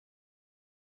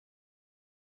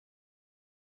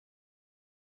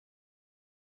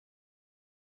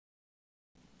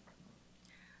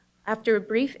After a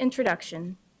brief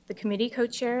introduction, the committee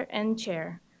co-chair and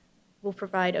chair will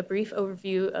provide a brief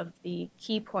overview of the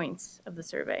key points of the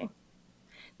survey.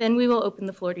 Then we will open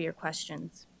the floor to your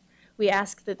questions. We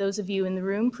ask that those of you in the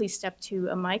room please step to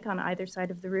a mic on either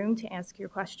side of the room to ask your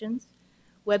questions.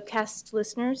 Webcast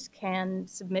listeners can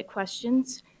submit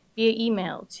questions via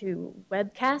email to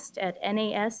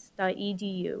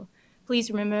webcast@nas.edu.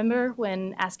 Please remember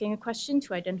when asking a question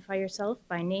to identify yourself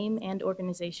by name and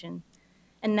organization.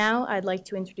 And now I'd like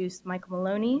to introduce Michael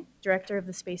Maloney, Director of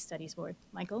the Space Studies Board.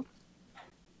 Michael.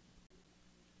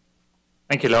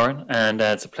 Thank you, Lauren, and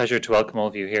it's a pleasure to welcome all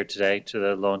of you here today to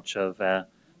the launch of the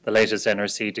latest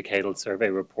NRC Decadal Survey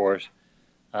report,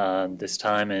 this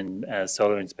time in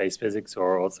solar and space physics,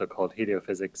 or also called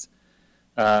Heliophysics.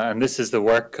 And this is the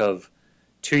work of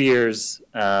 2 years,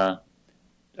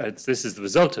 this is the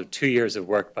result of 2 years of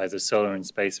work by the solar and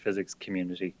space physics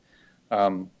community.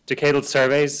 Decadal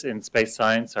surveys in space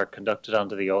science are conducted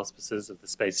under the auspices of the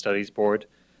Space Studies Board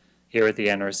here at the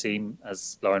NRC.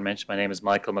 As Lauren mentioned, my name is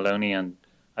Michael Maloney, and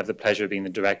I have the pleasure of being the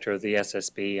director of the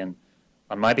SSB. And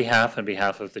on my behalf and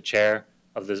behalf of the chair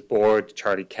of this board,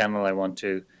 Charlie Kennel, I want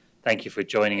to thank you for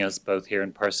joining us both here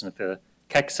in person at the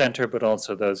Keck Center, but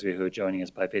also those of you who are joining us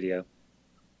by video.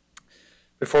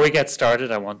 Before we get started,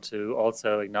 I want to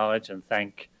also acknowledge and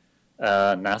thank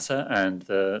NASA and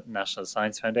the National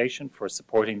Science Foundation for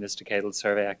supporting this decadal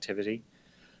survey activity.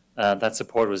 That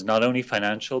support was not only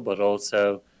financial, but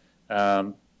also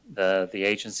the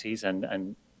agencies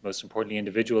and most importantly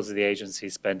individuals of the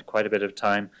agencies spent quite a bit of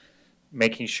time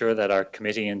making sure that our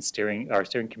committee and steering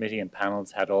committee and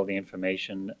panels had all the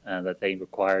information that they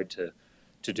required to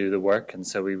do the work, and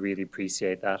so we really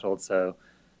appreciate that. Also,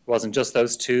 it wasn't just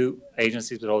those two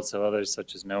agencies, but also others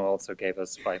such as NOAA also gave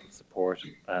us vital support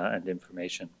and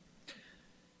information.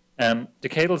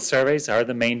 Decadal surveys are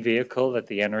the main vehicle that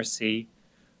the NRC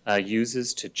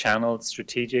uses to channel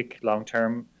strategic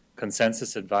long-term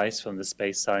consensus advice from the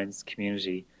space science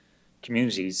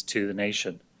communities to the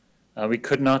nation. We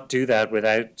could not do that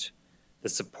without the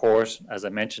support, as I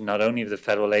mentioned, not only of the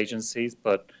federal agencies,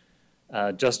 but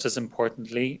just as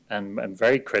importantly and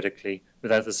very critically,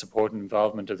 without the support and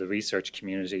involvement of the research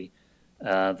community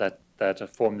that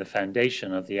form the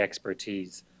foundation of the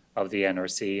expertise of the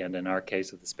NRC and in our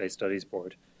case of the Space Studies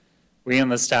Board. We on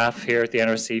the staff here at the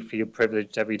NRC feel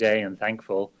privileged every day and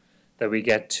thankful that we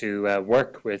get to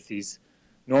work with these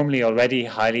normally already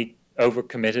highly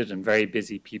overcommitted and very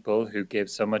busy people who give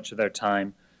so much of their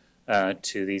time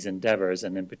to these endeavors,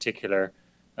 and in particular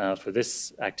for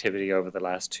this activity over the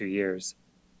last 2 years.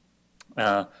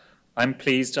 I'm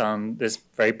pleased on this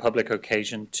very public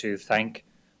occasion to thank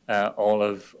all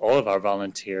of our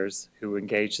volunteers who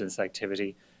engaged in this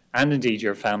activity, and indeed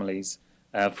your families,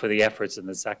 for the efforts and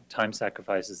the time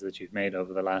sacrifices that you've made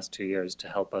over the last 2 years to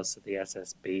help us at the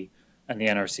SSB and the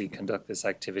NRC conduct this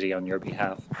activity on your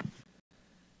behalf.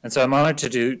 And so I'm honored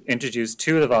to introduce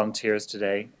two of the volunteers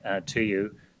today to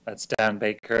you. That's Dan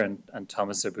Baker and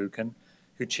Thomas Zabukin,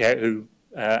 who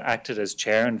acted as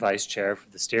chair and vice chair for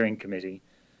the steering committee,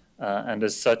 and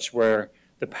as such were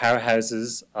the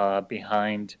powerhouses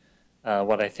behind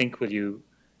what I think you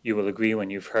will agree when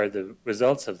you've heard the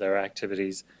results of their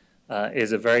activities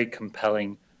is a very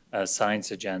compelling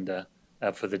science agenda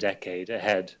for the decade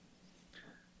ahead.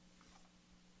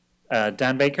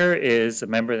 Dan Baker is a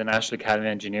member of the National Academy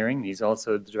of Engineering. He's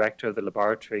also the director of the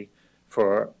Laboratory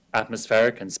for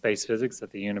Atmospheric and Space Physics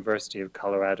at the University of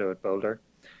Colorado at Boulder.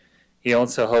 He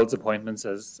also holds appointments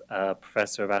as a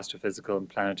professor of astrophysical and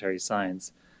planetary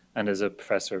science and as a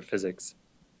professor of physics.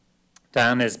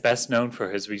 Dan is best known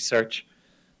for his research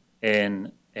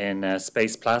in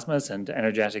space plasmas and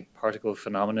energetic particle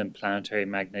phenomena in planetary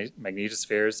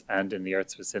magnetospheres and in the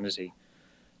Earth's vicinity.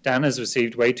 Dan has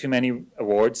received way too many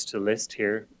awards to list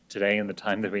here today in the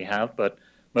time that we have, but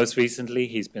most recently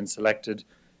he's been selected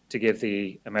to give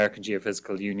the American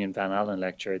Geophysical Union Van Allen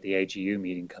Lecture at the AGU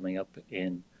meeting coming up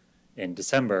in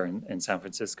December in San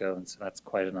Francisco, and so that's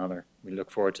quite an honor. We look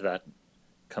forward to that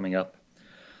coming up.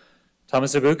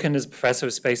 Thomas Zabukin is Professor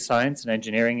of Space Science and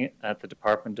Engineering at the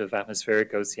Department of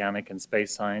Atmospheric, Oceanic and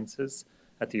Space Sciences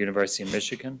at the University of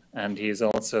Michigan, and he is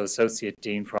also Associate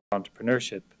Dean for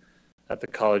Entrepreneurship at the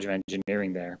College of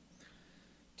Engineering there.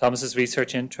 Thomas's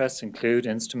research interests include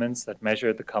instruments that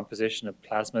measure the composition of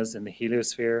plasmas in the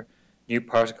heliosphere, new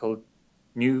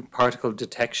particle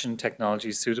detection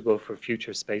technologies suitable for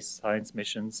future space science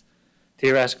missions,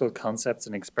 theoretical concepts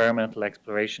and experimental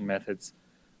exploration methods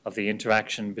of the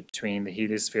interaction between the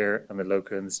heliosphere and the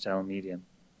local and stellar medium.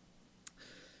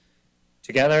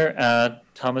 Together,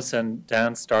 Thomas and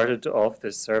Dan started off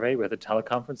this survey with a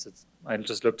teleconference. I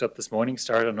just looked up this morning,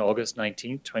 started on August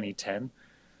 19th, 2010.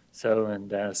 So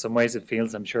in some ways it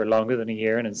feels, I'm sure, longer than a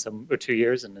year, and in some, or 2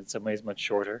 years, and in some ways much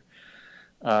shorter.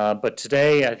 But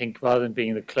today, I think, rather than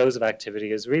being the close of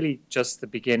activity, is really just the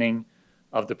beginning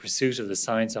of the pursuit of the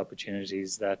science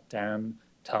opportunities that Dan,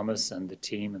 Thomas, and the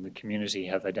team and the community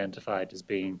have identified as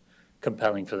being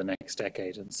compelling for the next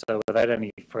decade. And so without any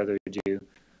further ado,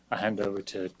 I hand over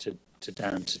to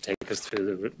Dan to take us through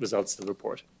the results of the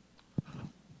report.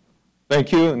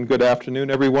 Thank you, and good afternoon,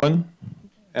 everyone.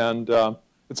 And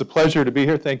it's a pleasure to be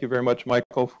here. Thank you very much,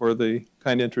 Michael, for the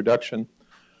kind introduction.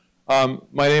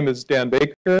 My name is Dan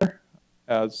Baker,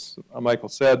 as Michael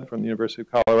said, from the University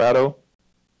of Colorado.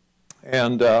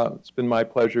 And it's been my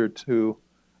pleasure to,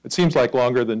 it seems like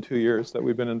longer than 2 years that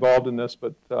we've been involved in this,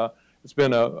 but it's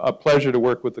been a pleasure to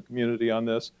work with the community on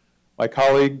this. My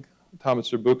colleague,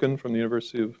 Thomas Zurbuchen from the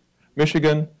University of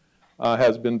Michigan,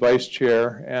 has been vice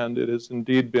chair, and it has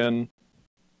indeed been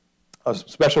a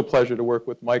special pleasure to work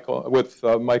with Michael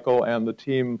and the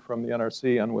team from the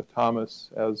NRC and with Thomas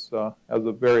as a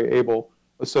very able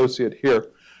associate here.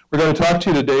 We're going to talk to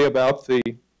you today about the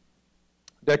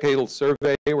Decadal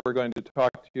survey. We're going to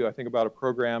talk to you, I think, about a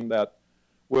program that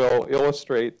will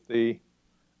illustrate the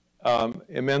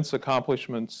immense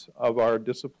accomplishments of our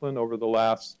discipline over the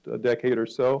last decade or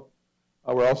so.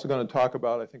 We're also going to talk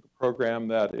about, I think, a program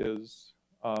that is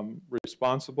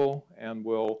responsible and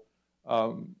will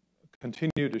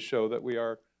continue to show that we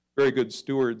are very good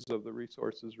stewards of the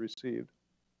resources received.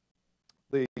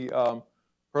 The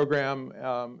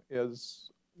program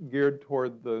is geared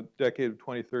toward the decade of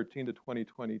 2013 to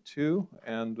 2022,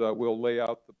 and we'll lay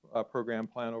out the program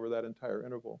plan over that entire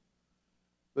interval.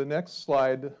 The next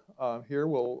slide here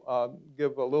will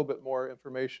give a little bit more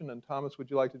information. And Thomas, would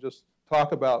you like to just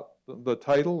talk about the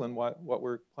title and what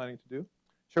we're planning to do?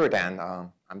 Sure, Dan.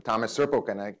 I'm Thomas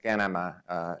Zurbuchen, and again,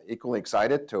 I'm equally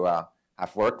excited to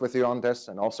have worked with you on this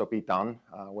and also be done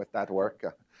with that work.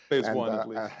 Phase one,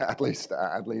 at least.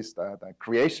 At least the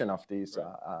creation of these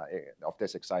of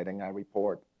this exciting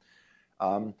report.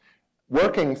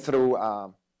 Working through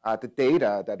the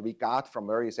data that we got from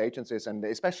various agencies, and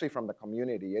especially from the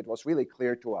community, it was really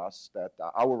clear to us that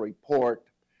our report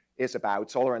is about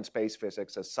solar and space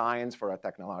physics as science for a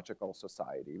technological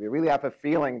society. We really have a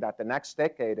feeling that the next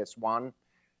decade is one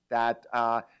that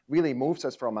really moves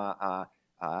us from a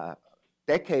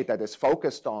decade that is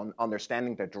focused on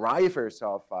understanding the drivers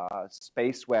of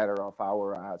space weather, of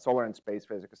our solar and space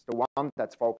physics, to one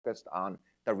that's focused on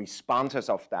the responses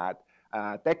of that.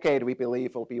 Decade, we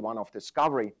believe, will be one of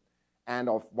discovery and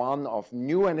of one of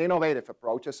new and innovative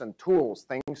approaches and tools,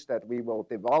 things that we will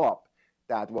develop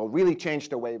that will really change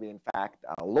the way we, in fact,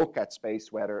 look at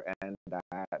space weather and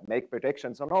make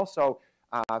predictions, and also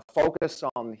focus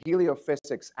on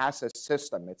heliophysics as a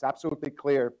system. It's absolutely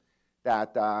clear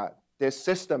that this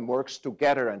system works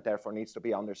together and therefore needs to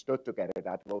be understood together.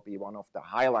 That will be one of the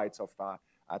highlights of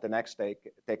the next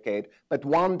decade, but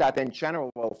one that in general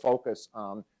will focus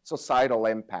on societal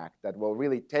impact, that will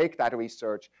really take that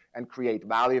research and create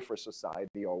value for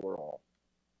society overall.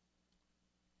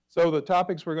 So the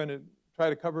topics we're going to try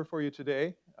to cover for you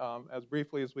today, as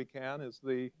briefly as we can, is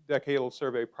the decadal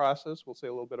survey process. We'll say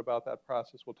a little bit about that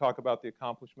process. We'll talk about the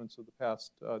accomplishments of the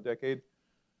past decade.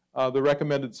 The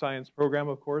recommended science program,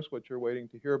 of course, what you're waiting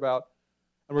to hear about.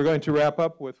 And we're going to wrap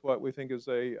up with what we think is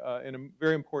a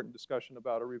very important discussion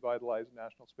about a revitalized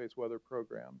National Space Weather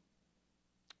Program.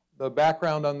 The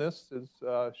background on this is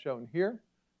shown here.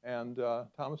 And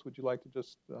Thomas, would you like to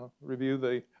just review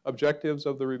the objectives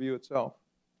of the review itself?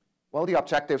 Well, the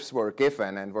objectives were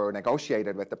given and were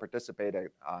negotiated with the participating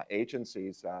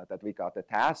agencies that we got the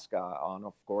task on,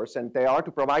 of course, and they are to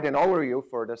provide an overview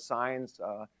for the science,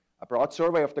 a broad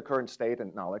survey of the current state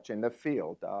and knowledge in the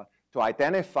field, to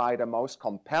identify the most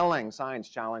compelling science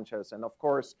challenges, and of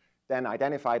course, then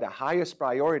identify the highest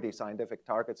priority scientific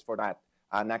targets for that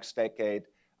next decade,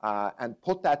 and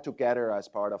put that together as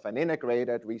part of an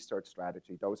integrated research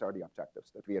strategy. Those are the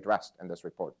objectives that we addressed in this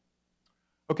report.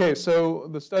 Okay, so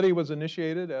the study was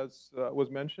initiated, as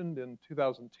was mentioned, in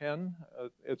 2010.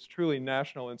 It's truly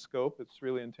national in scope. It's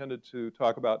really intended to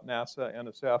talk about NASA,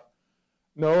 NSF,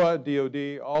 NOAA,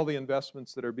 DOD, all the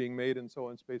investments that are being made in solar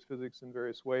and space physics in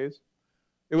various ways.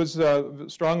 It was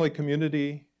strongly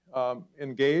community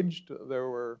engaged. There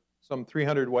were some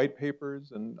 300 white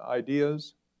papers and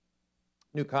ideas,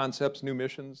 new concepts, new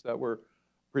missions that were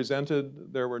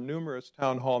presented. There were numerous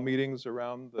town hall meetings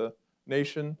around the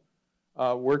nation,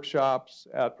 workshops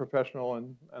at professional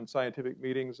and scientific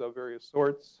meetings of various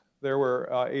sorts. There were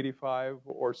 85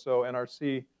 or so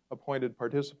NRC appointed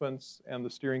participants, and the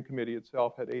steering committee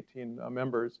itself had 18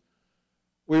 members.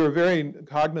 We were very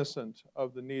cognizant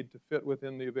of the need to fit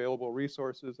within the available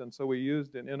resources, and so we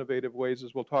used in innovative ways,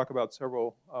 as we'll talk about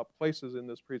several places in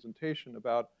this presentation,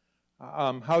 about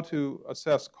how to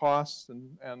assess costs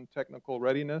and technical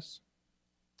readiness.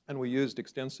 And we used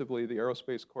extensively the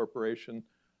Aerospace Corporation,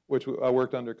 which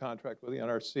worked under contract with the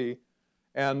NRC.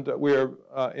 And we are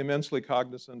immensely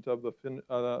cognizant of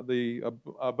the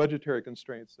budgetary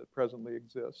constraints that presently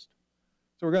exist.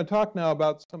 So we're going to talk now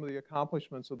about some of the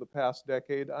accomplishments of the past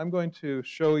decade. I'm going to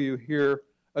show you here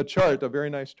a chart, a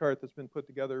very nice chart that's been put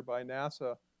together by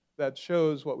NASA that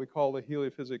shows what we call the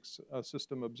Heliophysics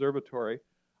System Observatory.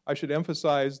 I should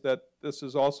emphasize that this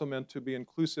is also meant to be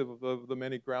inclusive of the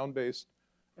many ground-based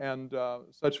and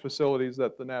such facilities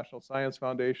that the National Science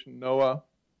Foundation, NOAA,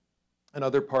 and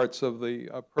other parts of the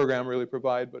program really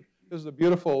provide. But this is a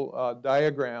beautiful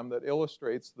diagram that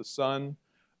illustrates the sun,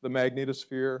 the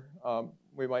magnetosphere.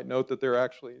 We might note that they're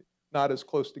actually not as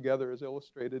close together as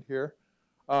illustrated here.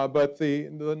 But the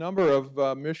number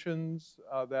of missions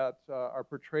that are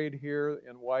portrayed here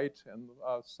in white and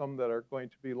some that are going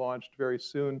to be launched very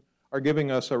soon are giving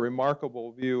us a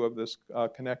remarkable view of this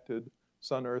connected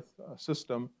Sun-Earth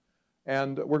system.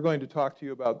 And we're going to talk to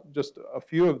you about just a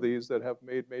few of these that have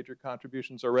made major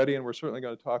contributions already, and we're certainly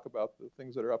going to talk about the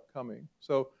things that are upcoming.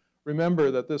 So remember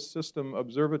that this system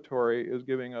observatory is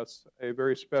giving us a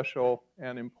very special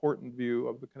and important view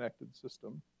of the connected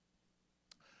system.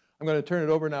 I'm going to turn it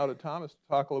over now to Thomas to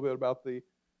talk a little bit about the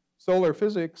solar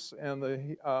physics and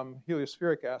the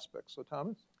heliospheric aspects. So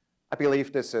Thomas? I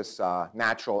believe this is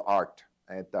natural art.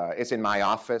 It is in my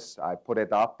office. I put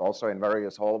it up also in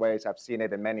various hallways. I've seen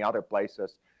it in many other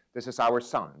places. This is our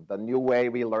sun, the new way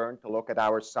we learn to look at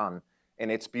our sun in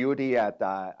its beauty at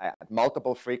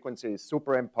multiple frequencies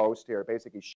superimposed here,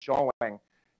 basically showing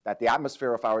that the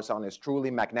atmosphere of our sun is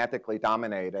truly magnetically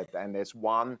dominated and is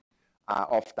one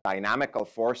of dynamical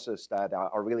forces that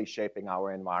are really shaping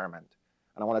our environment.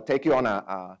 And I want to take you on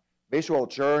a visual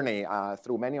journey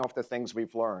through many of the things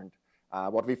we've learned.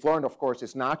 What we've learned, of course,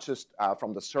 is not just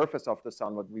from the surface of the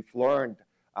sun. What we've learned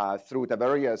through the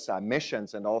various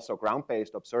missions and also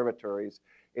ground-based observatories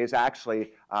is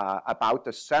actually about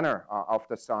the center of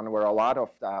the sun, where a lot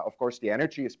of course, the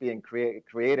energy is being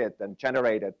created and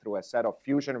generated through a set of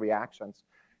fusion reactions.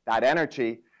 That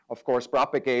energy, of course,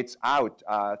 propagates out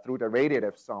through the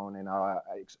radiative zone in an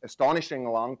astonishing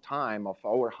long time of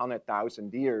over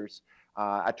 100,000 years.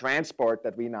 A transport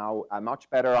that we now much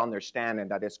better understand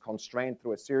and that is constrained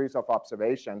through a series of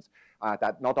observations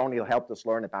that not only helped us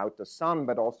learn about the sun,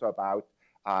 but also about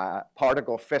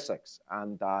particle physics.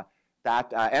 And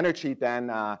that energy then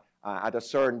at a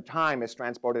certain time is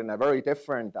transported in a very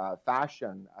different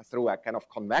fashion through a kind of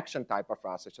convection type of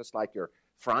process, just like your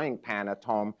frying pan at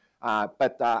home,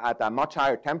 but at a much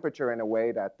higher temperature in a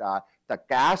way that the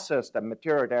gases, the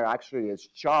material there actually is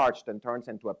charged and turns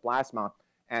into a plasma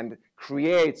and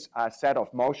creates a set of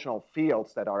motional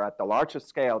fields that are at the largest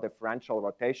scale, differential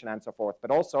rotation and so forth, but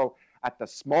also at the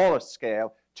smallest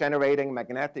scale, generating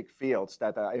magnetic fields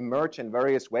that emerge in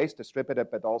various ways, distributed,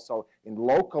 but also in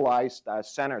localized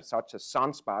centers such as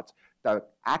sunspots, the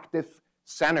active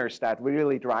centers that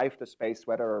really drive the space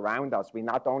weather around us. We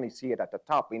not only see it at the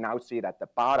top, we now see it at the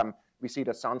bottom. We see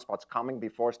the sunspots coming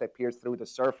before they pierce through the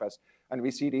surface. And we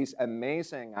see these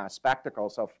amazing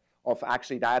spectacles of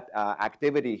actually that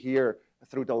activity here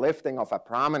through the lifting of a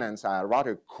prominence, a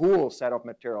rather cool set of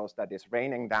materials that is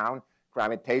raining down,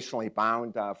 gravitationally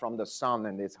bound from the sun,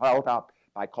 and is held up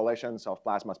by collisions of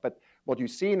plasmas. But what you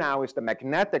see now is the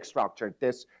magnetic structure.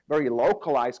 This very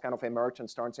localized kind of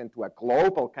emergence turns into a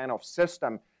global kind of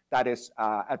system that is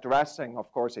addressing,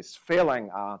 of course, is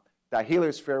filling the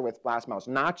heliosphere with plasmas,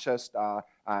 not just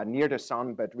near the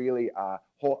sun, but really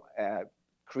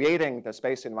creating the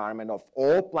space environment of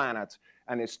all planets,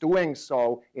 and is doing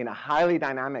so in a highly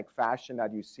dynamic fashion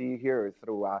that you see here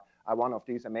through one of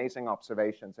these amazing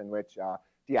observations in which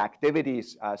the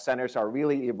activities centers are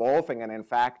really evolving, and in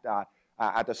fact,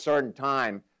 at a certain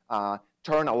time,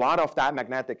 turn a lot of that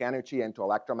magnetic energy into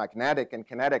electromagnetic and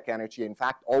kinetic energy, in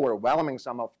fact, overwhelming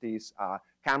some of these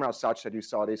cameras such that you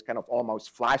saw this kind of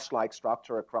almost flash-like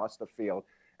structure across the field.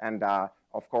 And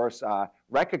of course,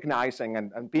 recognizing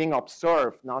and being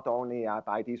observed not only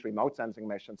by these remote sensing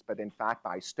missions, but in fact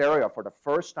by stereo for the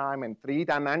first time in 3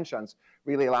 dimensions,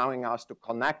 really allowing us to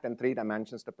connect in 3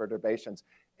 dimensions the perturbations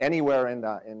anywhere in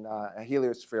the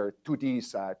heliosphere to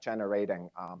these generating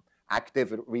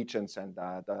active regions and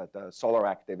the solar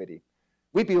activity.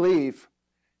 We believe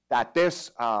that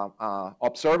this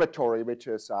observatory, which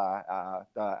is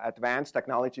the Advanced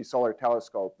Technology Solar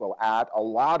Telescope, will add a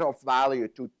lot of value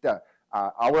to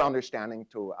our understanding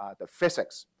to the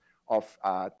physics of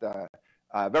the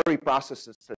very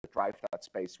processes that drive that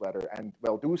space weather, and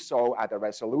will do so at a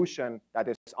resolution that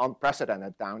is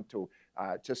unprecedented, down to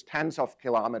just tens of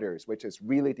kilometers, which is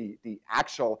really the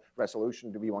actual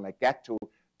resolution that we want to get to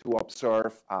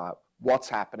observe what's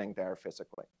happening there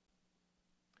physically.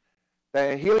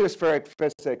 The heliospheric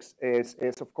physics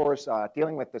is of course,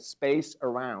 dealing with the space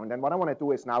around. And what I want to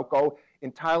do is now go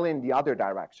entirely in the other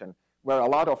direction, where a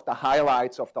lot of the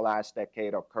highlights of the last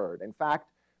decade occurred. In fact,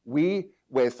 we,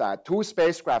 with two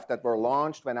spacecraft that were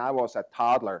launched when I was a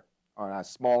toddler or a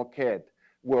small kid,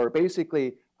 were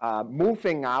basically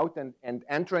moving out and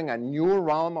entering a new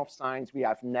realm of science we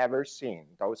have never seen.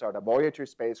 Those are the Voyager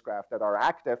spacecraft that are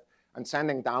active and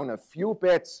sending down a few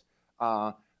bits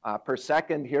per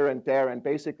second here and there, and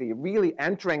basically really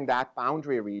entering that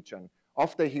boundary region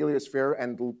of the heliosphere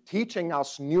and teaching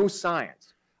us new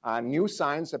science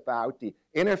about the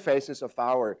interfaces of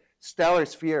our stellar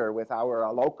sphere with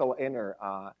our local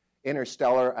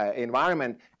interstellar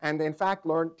environment, and in fact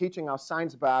teaching us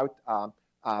science about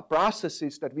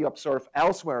processes that we observe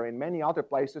elsewhere in many other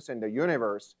places in the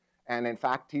universe, and in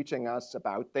fact teaching us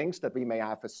about things that we may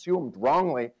have assumed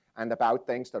wrongly, and about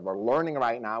things that we're learning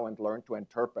right now and learn to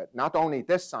interpret not only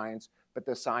this science, but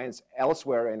the science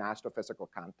elsewhere in astrophysical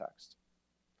contexts.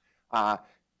 I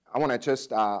want to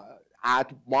just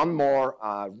add one more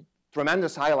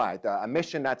tremendous highlight, a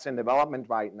mission that's in development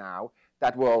right now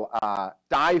that will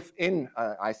dive in.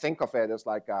 I think of it as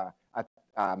like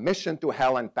a mission to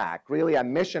hell and back, really a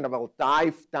mission that will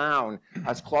dive down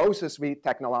as close as we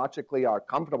technologically are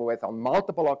comfortable with on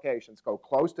multiple occasions, go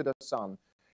close to the sun,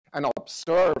 and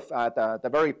observe the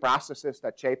very processes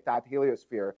that shape that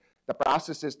heliosphere, the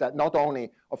processes that not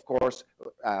only, of course,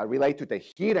 relate to the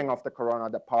heating of the corona,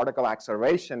 the particle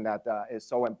acceleration that is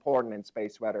so important in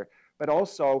space weather, but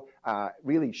also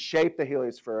really shape the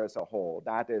heliosphere as a whole.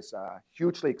 That is a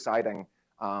hugely exciting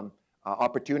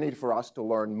opportunity for us to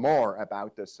learn more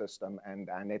about this system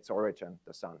and its origin,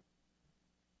 the sun.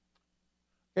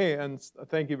 Okay, and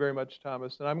thank you very much,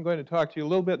 Thomas. And I'm going to talk to you a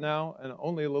little bit now, and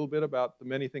only a little bit, about the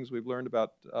many things we've learned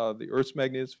about the Earth's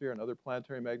magnetosphere and other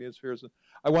planetary magnetospheres. And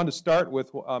I want to start with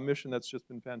a mission that's just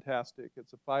been fantastic.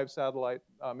 It's a 5-satellite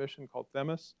mission called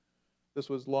Themis. This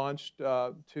was launched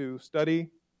to study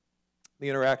the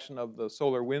interaction of the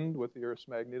solar wind with the Earth's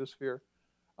magnetosphere.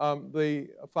 The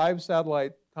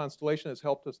 5-satellite constellation has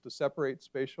helped us to separate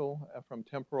spatial from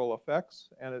temporal effects,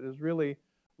 and it has really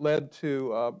led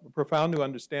to a profound new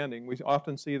understanding. We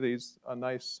often see these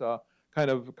nice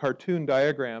kind of cartoon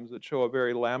diagrams that show a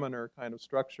very laminar kind of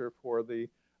structure for the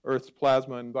Earth's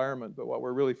plasma environment, but what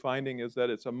we're really finding is that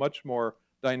it's a much more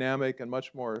dynamic and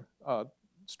much more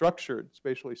structured,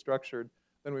 spatially structured,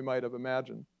 than we might have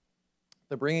imagined.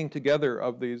 The bringing together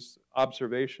of these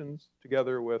observations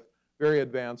together with very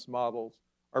advanced models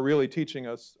are really teaching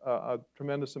us a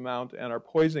tremendous amount and are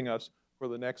poising us for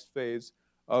the next phase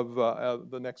of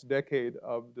the next decade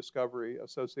of discovery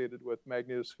associated with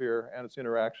magnetosphere and its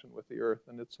interaction with the Earth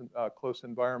and its close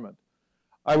environment.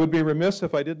 I would be remiss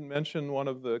if I didn't mention one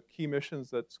of the key missions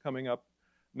that's coming up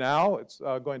now. It's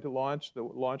going to launch. The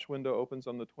launch window opens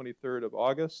on the 23rd of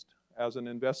August. As an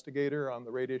investigator on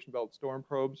the radiation belt storm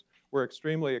probes, we're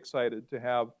extremely excited to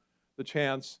have the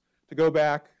chance to go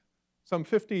back. Some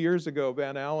 50 years ago,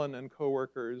 Van Allen and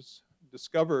co-workers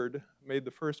made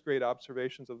the first great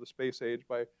observations of the space age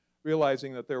by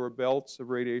realizing that there were belts of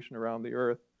radiation around the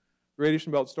Earth. The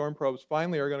radiation belt storm probes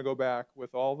finally are going to go back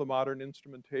with all the modern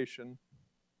instrumentation,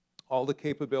 all the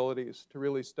capabilities to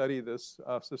really study this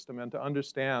system and to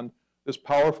understand this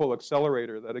powerful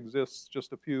accelerator that exists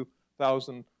just a few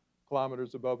thousand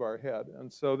kilometers above our head.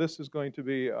 And so this is going to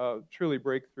be truly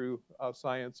breakthrough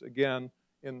science again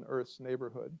in Earth's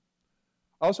neighborhood.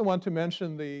 I also want to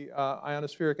mention the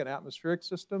ionospheric and atmospheric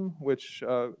system, which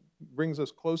brings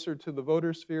us closer to the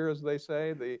votosphere, as they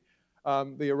say. The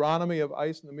aeronomy of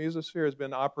ice in the mesosphere has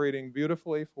been operating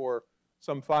beautifully for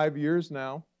some 5 years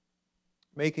now,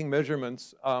 making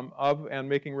measurements of and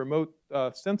making remote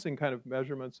sensing kind of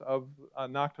measurements of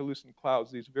noctilucent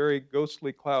clouds, these very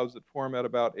ghostly clouds that form at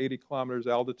about 80 kilometers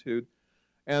altitude,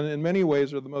 and in many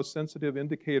ways are the most sensitive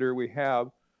indicator we have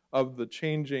of the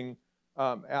changing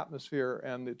atmosphere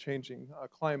and the changing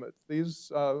climate.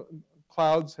 These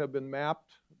clouds have been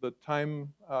mapped, the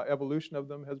time evolution of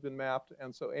them has been mapped,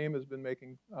 and so AIM has been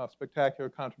making spectacular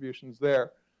contributions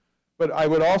there. But I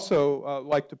would also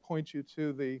like to point you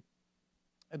to the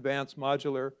Advanced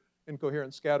Modular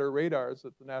incoherent scatter radars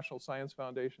that the National Science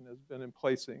Foundation has been in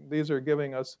placing. These are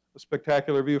giving us a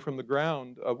spectacular view from the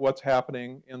ground of what's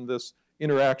happening in this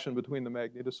interaction between the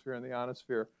magnetosphere and the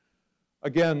ionosphere.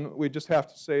 Again, we just have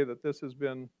to say that this has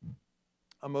been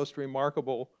a most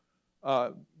remarkable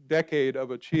decade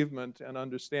of achievement and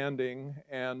understanding,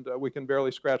 and we can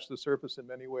barely scratch the surface in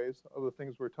many ways of the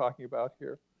things we're talking about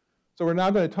here. So we're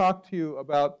now going to talk to you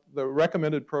about the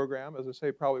recommended program, as I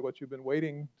say, probably what you've been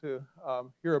waiting to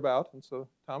hear about. And so,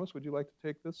 Thomas, would you like to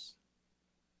take this?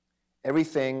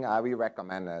 Everything we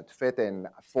recommended fit in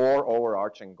 4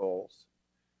 overarching goals.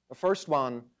 The first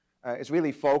one is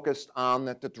really focused on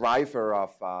the driver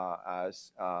of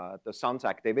the sun's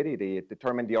activity,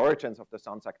 determine the origins of the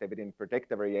sun's activity and predict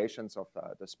the variations of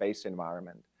the space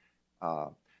environment.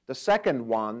 The second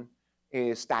one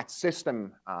is that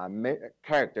system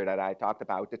character that I talked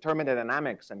about, determine the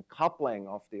dynamics and coupling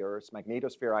of the Earth's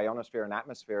magnetosphere, ionosphere, and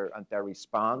atmosphere and their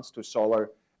response to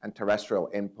solar and terrestrial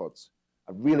inputs.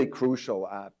 A really crucial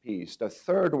piece. The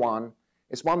third one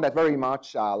is one that very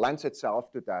much lends itself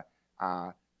to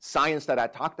the science that I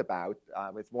talked about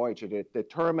with Voyager, to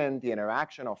determine the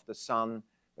interaction of the sun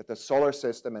with the solar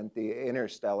system and the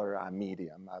interstellar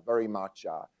medium. Very much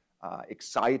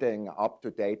exciting,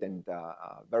 up-to-date, and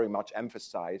very much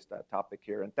emphasized topic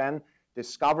here. And then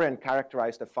discover and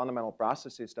characterize the fundamental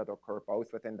processes that occur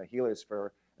both within the heliosphere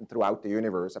and throughout the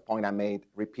universe, a point I made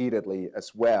repeatedly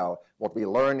as well. What we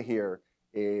learn here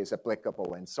is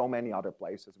applicable in so many other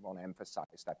places. We want to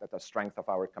emphasize that the strength of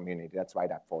our community. That's why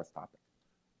that fourth topic.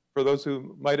 For those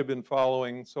who might have been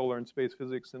following solar and space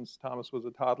physics since Thomas was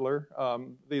a toddler,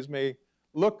 these may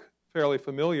look fairly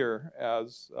familiar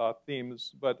as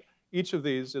themes, but each of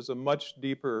these is a much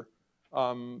deeper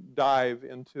dive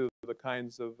into the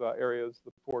kinds of areas,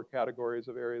 the 4 categories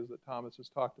of areas that Thomas has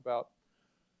talked about.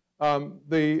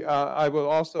 I will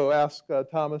also ask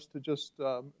Thomas to just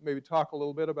maybe talk a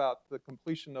little bit about the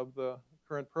completion of the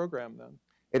current program then.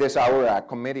 It is our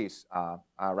committee's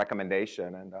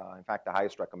recommendation, and in fact the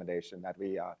highest recommendation, that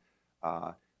we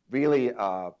really,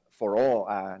 for all,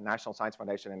 National Science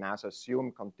Foundation and NASA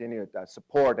assume continued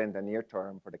support in the near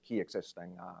term for the key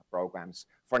existing programs.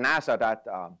 For NASA, that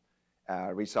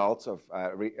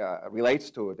relates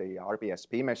to the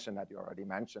RBSP mission that you already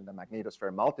mentioned, the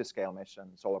Magnetosphere Multiscale mission,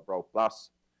 Solar Probe Plus,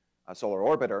 Solar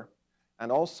Orbiter,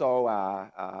 and also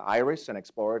IRIS, an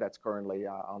Explorer that's currently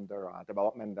under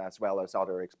development, as well as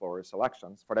other Explorer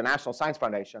selections. For the National Science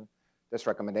Foundation, this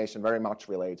recommendation very much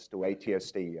relates to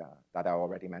ATSD that I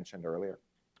already mentioned earlier.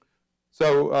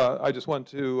 So I just want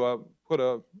to put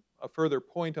a further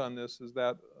point on this, is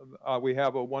that we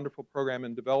have a wonderful program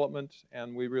in development,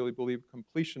 and we really believe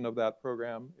completion of that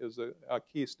program is a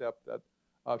key step that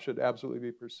should absolutely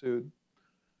be pursued.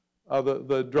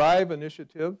 The DRIVE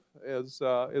initiative is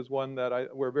one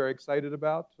that we're very excited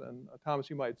about. And Thomas,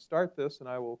 you might start this, and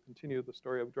I will continue the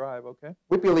story of DRIVE, okay?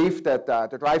 We believe that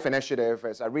the DRIVE initiative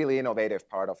is a really innovative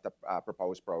part of the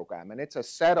proposed program. And it's a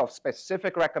set of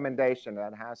specific recommendations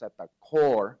that has at the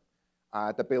core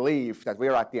the belief that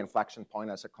we're at the inflection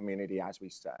point as a community, as we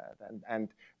said.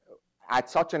 And at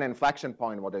such an inflection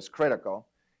point, what is critical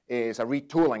is a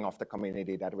retooling of the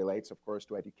community that relates, of course,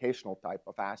 to educational type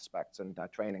of aspects and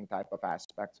training type of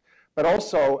aspects. But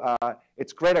also,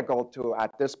 it's critical to,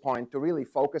 at this point, to really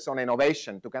focus on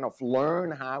innovation, to kind of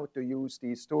learn how to use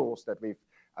these tools that we've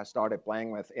started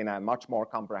playing with in a much more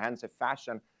comprehensive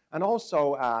fashion, and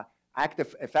also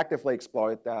effectively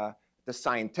exploit the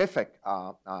scientific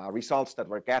results that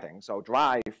we're getting. So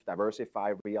DRIVE,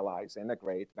 diversify, realize,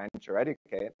 integrate, venture,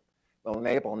 educate, will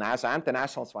enable NASA and the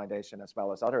National Science Foundation, as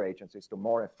well as other agencies, to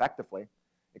more effectively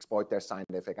exploit their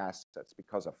scientific assets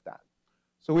because of that.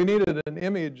 So we needed an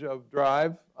image of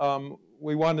DRIVE. I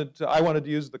wanted to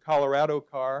use the Colorado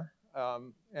car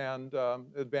and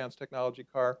advanced technology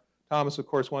car. Thomas, of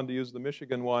course, wanted to use the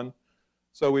Michigan one.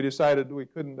 So we decided we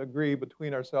couldn't agree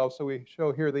between ourselves, so we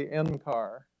show here the N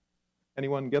car.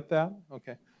 Anyone get that?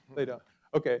 Okay, they don't.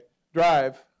 Okay,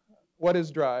 DRIVE. What is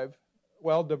DRIVE?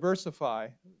 Well, diversify.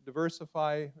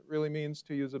 Diversify really means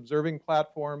to use observing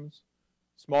platforms,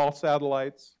 small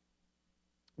satellites,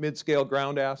 mid-scale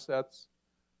ground assets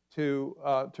to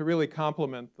really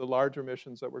complement the larger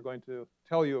missions that we're going to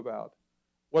tell you about.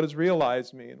 What does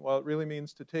realize mean? Well, it really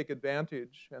means to take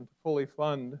advantage and to fully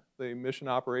fund the mission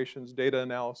operations, data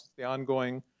analysis, the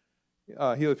ongoing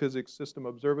heliophysics system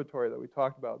observatory that we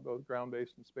talked about, both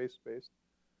ground-based and space-based.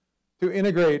 To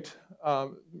integrate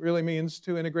really means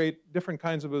to integrate different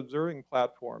kinds of observing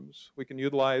platforms. We can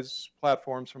utilize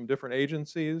platforms from different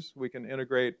agencies. We can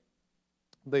integrate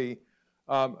the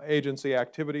agency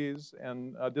activities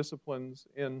and disciplines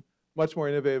in much more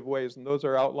innovative ways, and those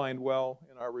are outlined well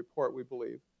in our report, we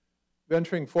believe.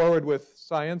 Venturing forward with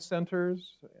science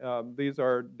centers. These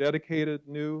are dedicated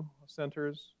new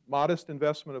centers, modest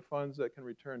investment of funds that can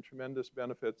return tremendous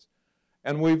benefits.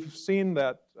 And we've seen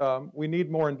that we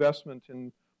need more investment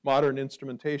in modern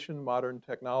instrumentation, modern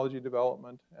technology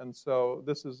development. And so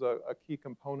this is a key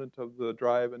component of the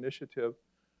DRIVE initiative.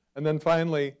 And then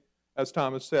finally, as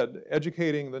Thomas said,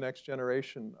 educating the next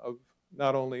generation of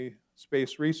not only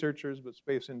space researchers, but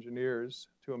space engineers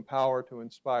to empower, to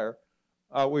inspire.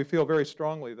 We feel very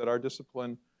strongly that our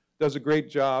discipline does a great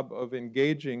job of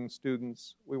engaging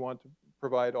students. We want to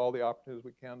provide all the opportunities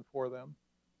we can for them.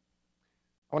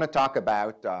 I want to talk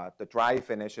about the DRIVE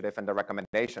initiative and the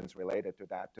recommendations related to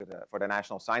that for the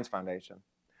National Science Foundation.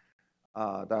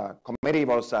 The committee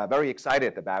was very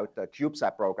excited about the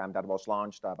CubeSat program that was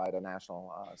launched by the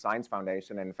National Science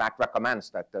Foundation, and in fact recommends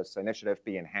that this initiative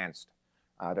be enhanced.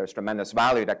 There's tremendous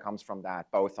value that comes from that,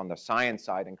 both on the science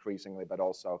side increasingly, but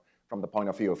also from the point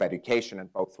of view of education,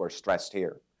 and both were stressed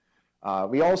here.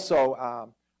 We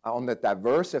also, on the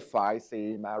diversify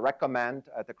theme, recommend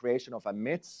the creation of a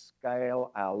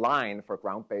mid-scale line for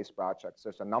ground-based projects.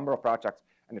 There's a number of projects,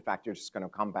 and in fact, you're just going to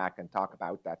come back and talk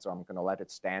about that, so I'm going to let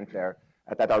it stand there,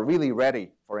 that are really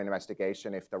ready for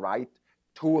investigation if the right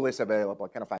tool is available,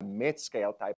 kind of a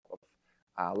mid-scale type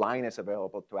of line is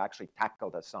available to actually tackle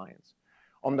the science.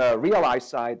 On the realize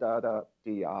side, the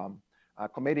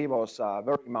committee was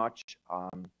very much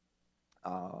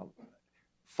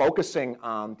focusing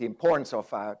on the importance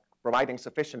of providing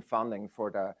sufficient funding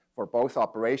for both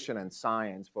operation and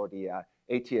science for the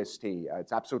ATST.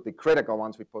 It's absolutely critical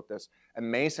once we put this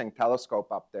amazing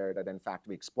telescope up there that in fact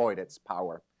we exploit its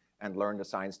power and learn the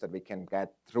science that we can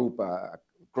get through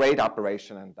great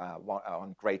operation and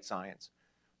on great science.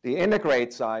 The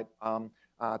integrate side,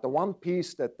 the one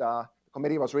piece that the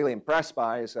committee was really impressed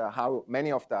by is how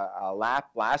many of the lab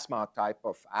plasma type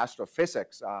of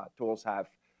astrophysics tools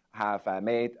have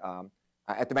made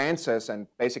advances, and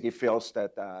basically feels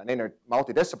that an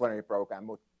multidisciplinary program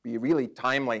would be really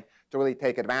timely to really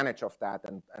take advantage of that,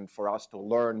 and for us to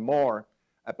learn more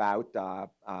about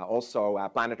also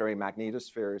planetary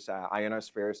magnetospheres,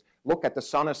 ionospheres, look at the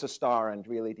sun as a star and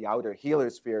really the outer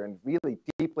heliosphere, and really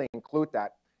deeply include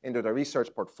that into the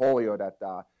research portfolio that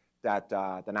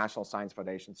the National Science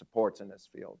Foundation supports in this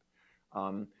field.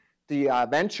 The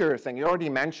venture thing, you already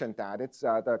mentioned that. It's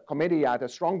the committee had a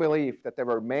strong belief that there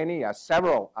were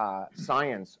several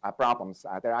science problems.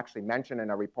 They're actually mentioned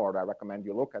in a report. I recommend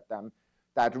you look at them,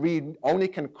 that we only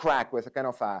can crack with a kind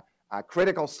of a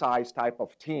critical size type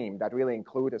of team that really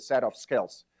include a set of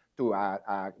skills to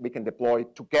we can deploy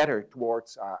together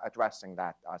towards addressing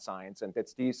that science. And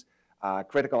it's these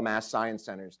critical mass science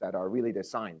centers that are really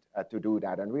designed to do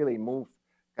that and really move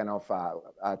kind of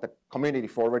the community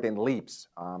forward in leaps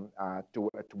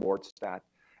towards that.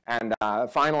 And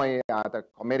finally, the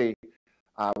committee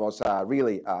was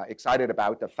really excited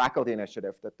about the faculty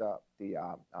initiative that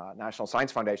the National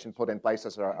Science Foundation put in place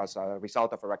as a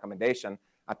result of a recommendation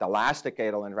at the last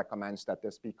Decadal, and recommends that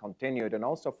this be continued and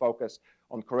also focus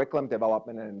on curriculum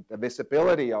development and the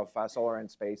visibility of solar and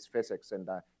space physics in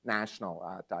the national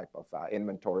type of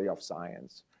inventory of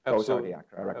science. Absolutely. Those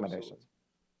are the recommendations. Absolutely.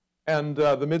 And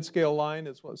the mid-scale line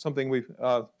is something we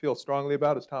feel strongly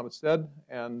about, as Thomas said,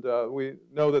 and we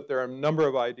know that there are a number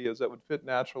of ideas that would fit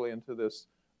naturally into this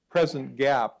present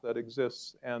gap that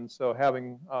exists, and so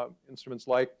having instruments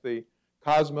like the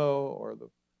COSMO or the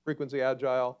Frequency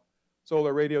Agile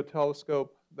Solar Radio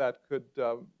Telescope that could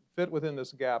fit within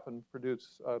this gap and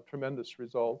produce tremendous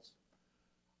results.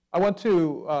 I want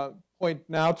to point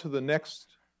now to the next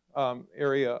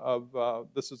area of,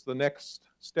 this is the next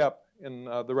step in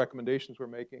the recommendations we're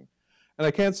making. And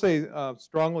I can't say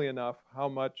strongly enough how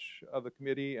much the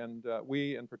committee and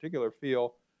we in particular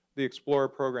feel the Explorer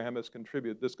program has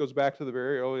contributed. This goes back to the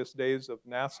very earliest days of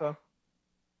NASA.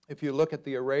 If you look at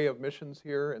the array of missions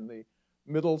here in the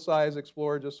middle-size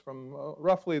Explorer, just from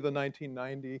roughly the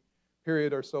 1990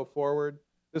 period or so forward,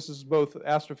 this is both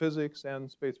astrophysics and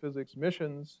space physics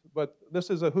missions, but this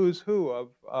is a who's who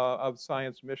of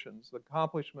science missions. The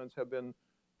accomplishments have been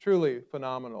truly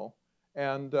phenomenal,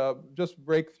 and just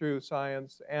breakthrough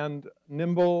science, and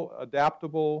nimble,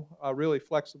 adaptable, really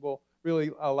flexible,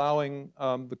 really allowing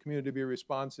the community to be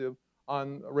responsive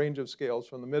on a range of scales,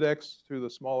 from the mid-X through the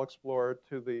small Explorer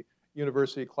to the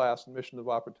university class and mission of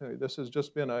opportunity. This has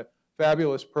just been a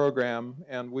fabulous program,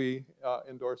 and we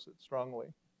endorse it strongly.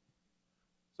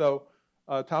 So,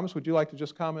 Thomas, would you like to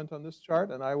just comment on this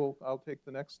chart, and I'll take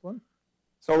the next one?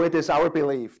 So it is our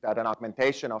belief that an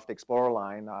augmentation of the Explorer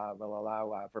line will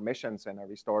allow for missions in a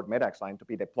restored MIDEX line to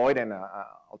be deployed in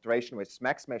alteration with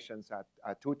SMEX missions at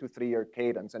a 2 to 3 year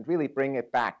cadence and really bring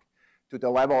it back to the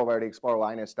level where the Explorer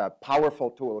line is the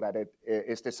powerful tool that it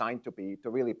is designed to be,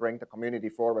 to really bring the community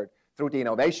forward through the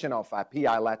innovation of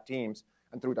PI-led teams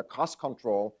and through the cost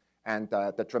control and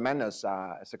the tremendous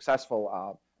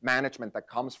successful management that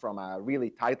comes from a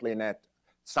really tightly knit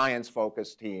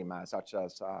science-focused team, such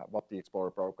as what the Explorer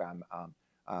program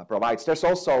provides. There's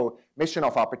also mission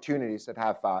of opportunities that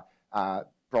have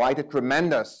provided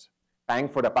tremendous bang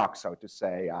for the buck, so to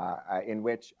say, in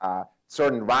which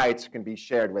certain rights can be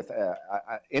shared with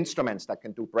instruments that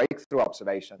can do breakthrough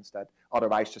observations that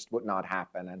otherwise just would not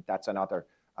happen. And that's another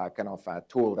kind of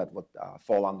tool that would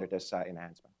fall under this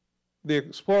enhancement. The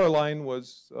Explorer line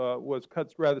was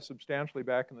cut rather substantially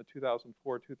back in the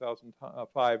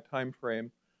 2004-2005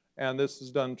 timeframe, and this has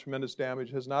done tremendous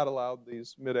damage, has not allowed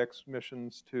these MIDEX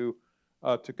missions to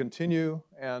continue,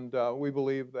 and we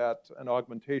believe that an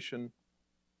augmentation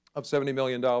of $70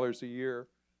 million a year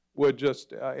would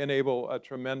just enable a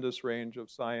tremendous range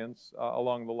of science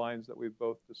along the lines that we've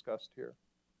both discussed here.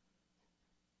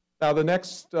 Now, the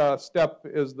next step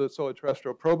is the solar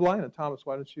terrestrial probe line. And Thomas,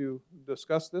 why don't you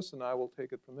discuss this, and I will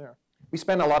take it from there. We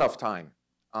spend a lot of time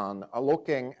on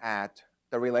looking at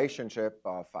the relationship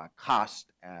of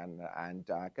cost and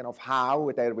kind of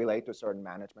how they relate to certain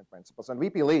management principles. And we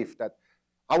believe that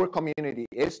our community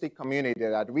is the community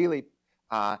that really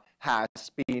has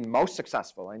been most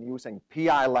successful in using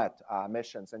PI-led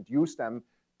missions and use them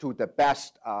to the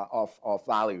best of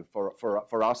value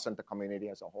for us and the community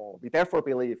as a whole. We therefore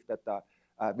believe that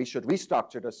we should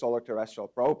restructure the solar terrestrial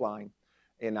probe line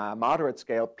in a moderate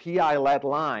scale PI-led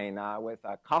line with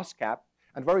a cost cap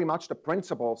and very much the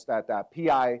principles that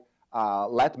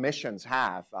PI-led missions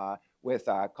have with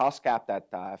a cost cap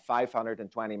at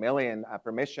 $520 million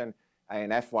per mission in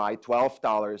FY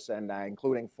 $12 and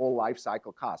including full life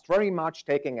cycle cost. Very much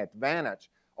taking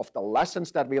advantage of the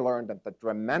lessons that we learned and the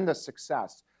tremendous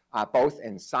success both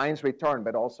in science return,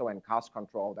 but also in cost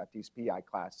control that these PI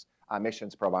class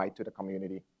missions provide to the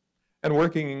community. And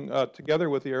working together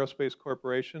with the Aerospace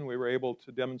Corporation, we were able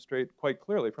to demonstrate quite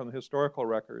clearly from the historical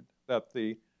record that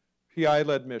the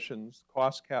PI-led missions,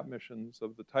 cost cap missions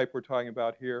of the type we're talking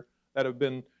about here, that have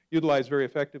been utilized very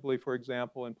effectively, for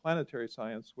example, in planetary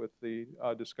science with the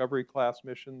Discovery class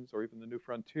missions or even the New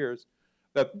Frontiers,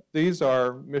 that these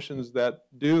are missions that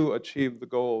do achieve the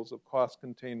goals of cost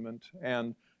containment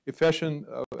and efficient,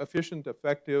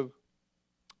 effective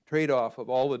trade-off of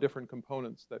all the different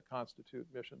components that constitute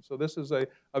missions. So this is a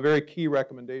very key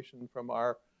recommendation from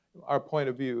our point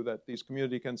of view, that these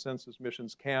community consensus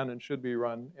missions can and should be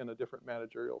run in a different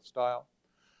managerial style.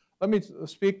 Let me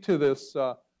speak to this,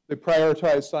 the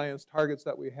prioritized science targets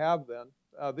that we have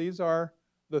then. These are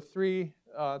the three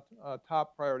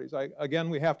top priorities. Again,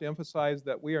 we have to emphasize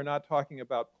that we are not talking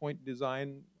about point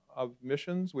design of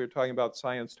missions. We're talking about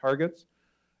science targets.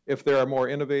 If there are more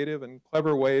innovative and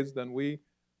clever ways than we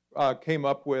came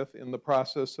up with in the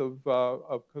process of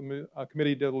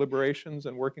committee deliberations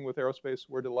and working with aerospace,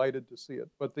 we're delighted to see it.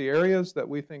 But the areas that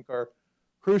we think are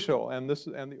crucial, and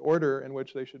the order in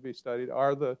which they should be studied,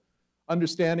 are the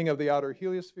understanding of the outer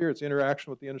heliosphere, its interaction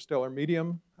with the interstellar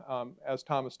medium. As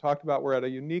Thomas talked about, we're at a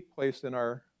unique place in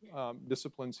our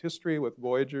discipline's history with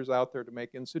Voyagers out there to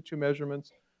make in situ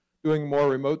measurements, doing more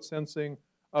remote sensing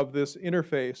of this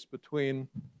interface between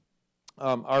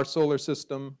our solar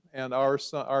system and our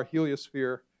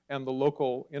heliosphere and the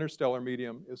local interstellar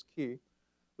medium is key.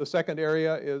 The second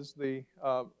area is the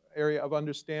area of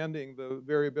understanding the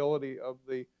variability of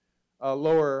the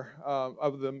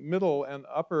of the middle and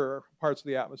upper parts of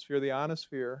the atmosphere, the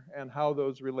ionosphere, and how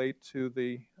those relate to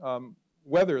the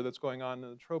weather that's going on in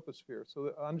the troposphere.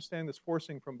 So understanding this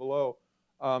forcing from below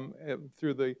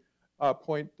through the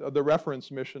the reference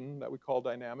mission that we call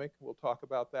dynamic. We'll talk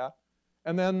about that.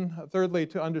 And then thirdly,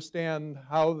 to understand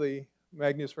how the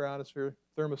magnetosphere, ionosphere,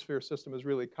 thermosphere system is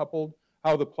really coupled,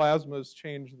 how the plasmas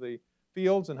change the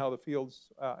fields and how the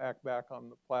fields act back on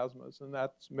the plasmas, and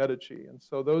that's Medici. And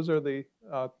so those are the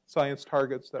science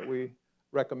targets that we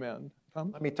recommend.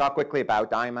 Tom? Let me talk quickly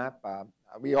about IMAP.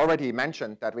 We already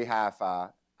mentioned that we have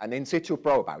an in situ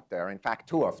probe out there, in fact,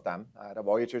 two of them, the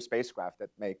Voyager spacecraft that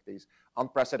make these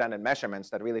unprecedented measurements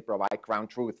that really provide ground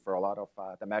truth for a lot of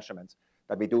the measurements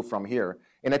that we do from here.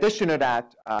 In addition to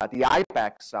that, the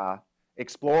IBEX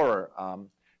Explorer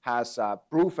has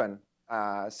proven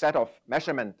set of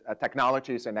measurement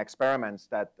technologies and experiments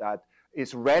that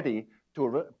is ready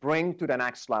to bring to the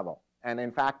next level, and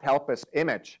in fact help us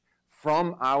image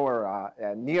from our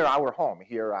near our home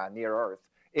here near Earth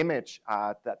image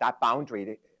that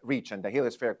boundary region, the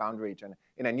heliospheric boundary region,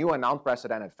 in a new and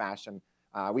unprecedented fashion.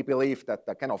 We believe that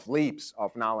the kind of leaps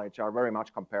of knowledge are very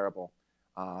much comparable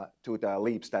to the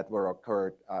leaps that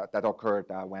occurred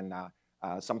when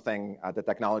the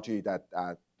technology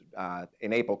that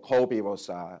enabled COBE was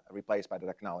replaced by the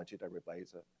technology that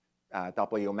replaced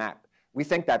WMAP. We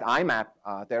think that IMAP,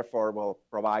 therefore, will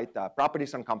provide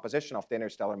properties and composition of the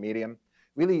interstellar medium,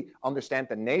 really understand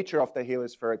the nature of the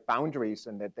heliospheric boundaries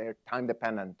and their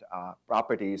time-dependent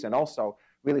properties, and also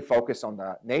really focus on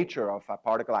the nature of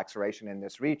particle acceleration in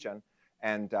this region,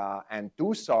 and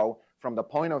do so from the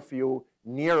point of view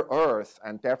near Earth,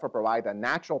 and therefore provide a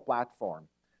natural platform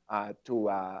to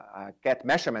get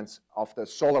measurements of the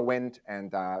solar wind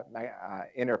and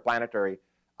interplanetary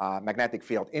magnetic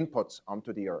field inputs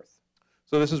onto the Earth.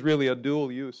 So this is really a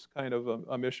dual-use kind of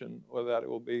a mission, or that it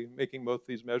will be making both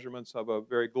these measurements of a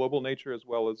very global nature as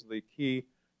well as the key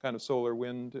kind of solar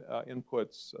wind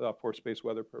inputs for space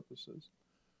weather purposes.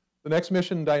 The next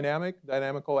mission,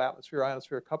 dynamical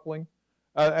atmosphere-ionosphere coupling.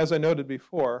 As I noted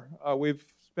before, we've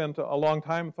spent a long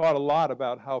time, thought a lot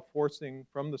about how forcing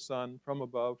from the sun, from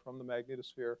above, from the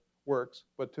magnetosphere works,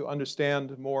 but to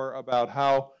understand more about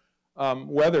how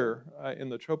weather in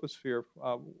the troposphere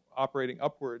operating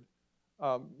upward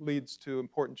leads to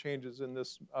important changes in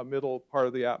this middle part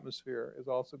of the atmosphere is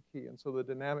also key. And so the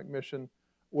dynamic mission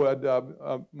would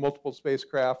multiple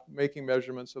spacecraft making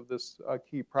measurements of this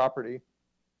key property.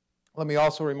 Let me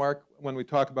also remark, when we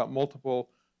talk about multiple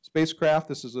spacecraft,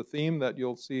 this is a theme that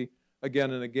you'll see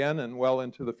again and again and well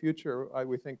into the future,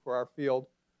 we think, for our field.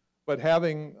 But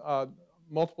having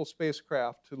multiple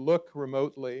spacecraft to look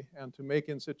remotely and to make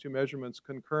in situ measurements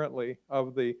concurrently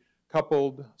of the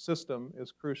coupled system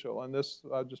is crucial. And this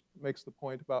just makes the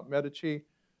point about Medici,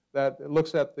 that it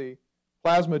looks at the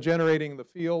plasma generating the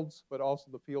fields, but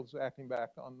also the fields acting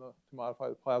back on to modify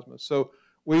the plasma. So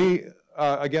we,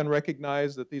 again,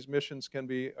 recognize that these missions can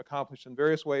be accomplished in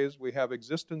various ways. We have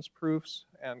existence proofs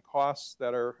and costs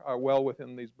that are well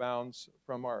within these bounds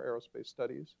from our aerospace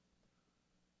studies.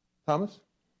 Thomas?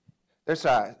 There's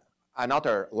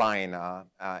another line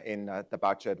in the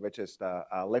budget, which is the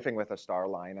Living with a Star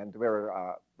line, and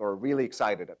we're really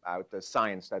excited about the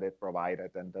science that it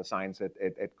provided and the science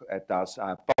it does,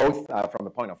 both from the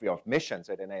point of view of missions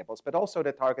it enables, but also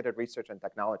the targeted research and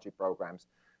technology programs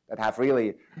that have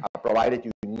really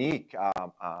provided unique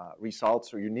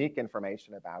results or unique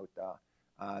information about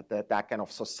that kind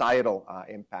of societal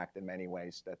impact in many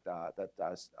ways that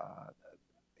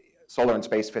solar and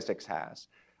space physics has.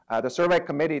 The survey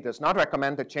committee does not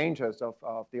recommend the changes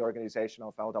of the organization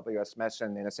of LWS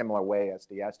mission in a similar way as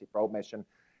the SD probe mission,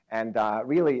 and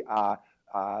really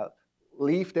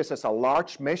leave this as a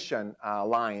large mission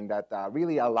line that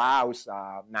really allows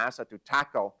NASA to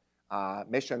tackle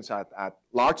missions at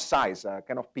large size,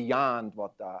 kind of beyond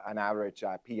what an average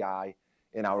PI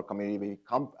in our community be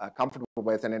comfortable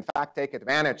with, and in fact take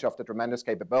advantage of the tremendous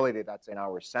capability that's in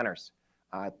our centers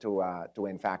to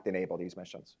in fact enable these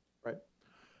missions. Right.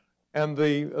 And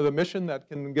the mission that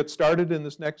can get started in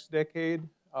this next decade,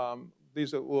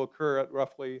 these will occur at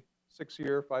roughly 5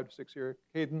 to 6 year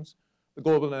cadence. The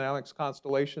Global Dynamics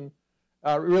Constellation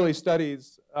really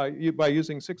studies, by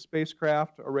using 6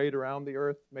 spacecraft arrayed around the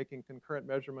Earth, making concurrent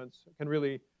measurements, can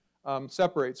really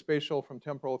separate spatial from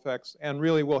temporal effects, and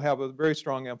really will have a very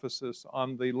strong emphasis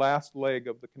on the last leg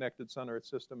of the connected Sun-Earth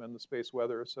system and the space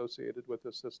weather associated with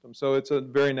this system. So it's a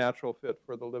very natural fit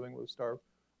for the Living with a Star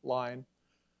line.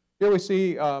 Here we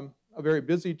see a very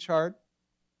busy chart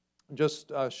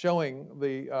just showing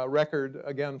the record,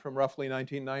 again, from roughly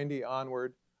 1990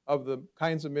 onward of the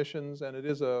kinds of missions, and it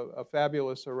is a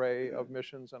fabulous array of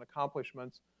missions and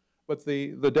accomplishments. But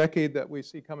the decade that we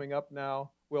see coming up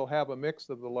now will have a mix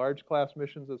of the large class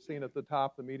missions as seen at the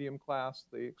top, the medium class,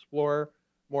 the Explorer,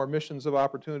 more missions of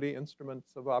opportunity,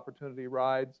 instruments of opportunity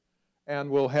rides, and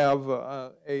we'll have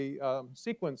a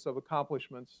sequence of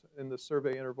accomplishments in the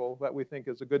survey interval that we think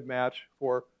is a good match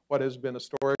for what has been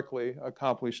historically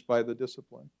accomplished by the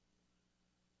discipline.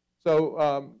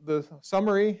 So the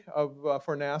summary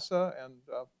for NASA, and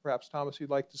perhaps Thomas, you'd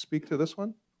like to speak to this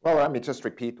one? Well, let me just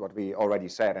repeat what we already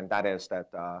said, and that is that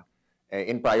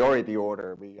in priority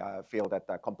order, we feel that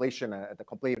the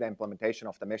complete implementation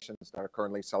of the missions that are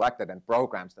currently selected and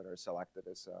programs that are selected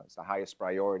is the highest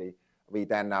priority. We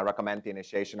then recommend the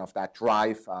initiation of that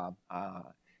DRIVE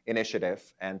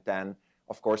initiative, and then,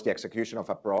 of course, the execution of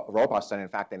a robust and, in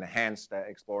fact, enhanced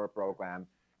Explorer program,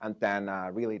 and then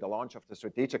really the launch of the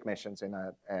strategic missions in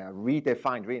a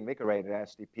redefined, reinvigorated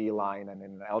SDP line and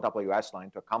an LWS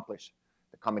line to accomplish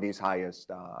the committee's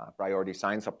highest priority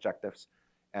science objectives.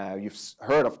 You've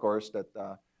heard, of course, that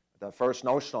the first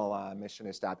notional mission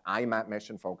is that IMAP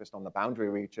mission focused on the boundary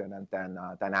region, and then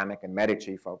dynamic and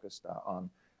MEDICI focused on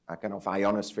kind of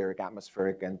ionospheric,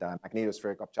 atmospheric, and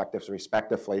magnetospheric objectives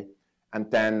respectively. And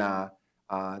then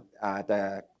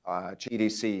the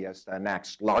GDC as the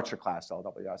next larger class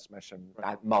LWS mission,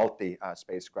 at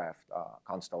multi-spacecraft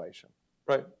constellation.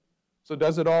 Right. So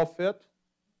does it all fit?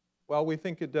 Well, we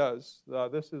think it does.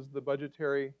 This is the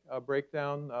budgetary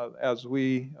breakdown as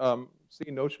we see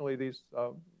notionally these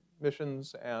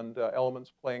missions and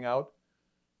elements playing out.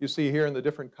 You see here in the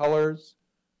different colors,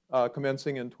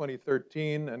 commencing in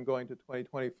 2013 and going to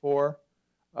 2024.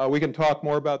 We can talk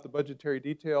more about the budgetary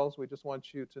details. We just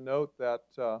want you to note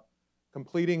that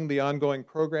completing the ongoing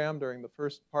program during the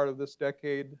first part of this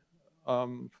decade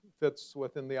fits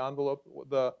within the envelope.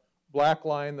 The black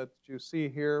line that you see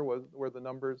here were the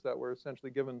numbers that were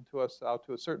essentially given to us out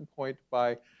to a certain point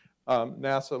by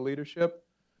NASA leadership.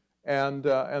 And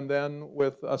then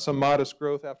with some modest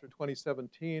growth after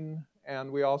 2017.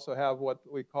 And we also have what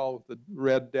we call the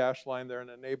red dash line there, an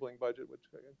enabling budget, which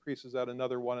increases at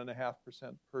another 1.5%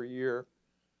 per year.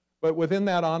 But within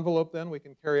that envelope, then, we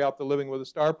can carry out the Living with a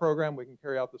Star program. We can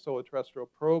carry out the Solar Terrestrial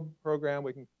Probe program.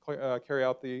 We can carry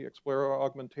out the Explorer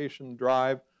Augmentation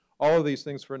Drive, all of these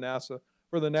things for NASA.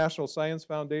 For the National Science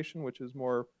Foundation, which is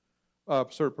more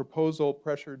sort of proposal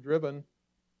pressure-driven,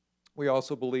 we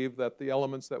also believe that the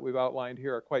elements that we've outlined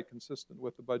here are quite consistent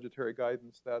with the budgetary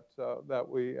guidance that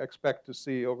we expect to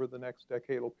see over the next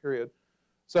decadal period.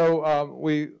 So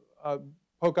we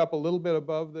poke up a little bit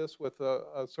above this with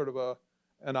a sort of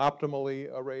an optimally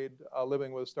arrayed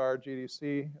Living with a Star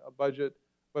GDC budget.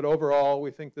 But overall,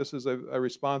 we think this is a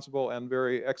responsible and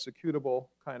very executable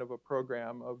kind of a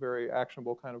program, a very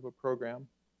actionable kind of a program.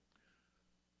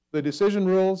 The decision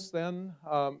rules then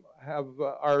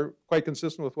are quite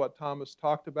consistent with what Thomas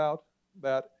talked about,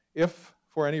 that if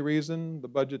for any reason the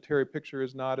budgetary picture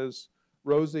is not as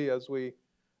rosy as we,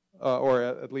 or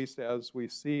at least as we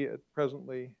see it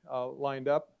presently lined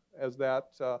up, as that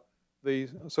the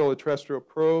Solar Terrestrial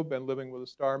Probe and Living with a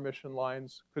Star mission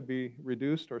lines could be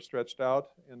reduced or stretched out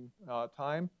in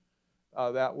time,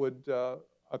 that would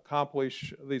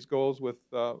accomplish these goals with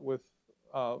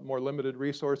more limited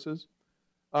resources.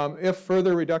 If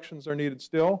further reductions are needed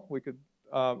still, we could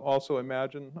also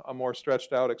imagine a more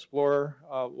stretched out Explorer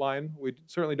line. We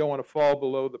certainly don't want to fall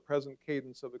below the present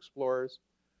cadence of Explorers.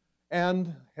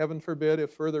 And heaven forbid,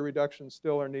 if further reductions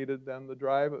still are needed, then the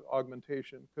drive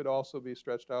augmentation could also be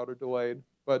stretched out or delayed.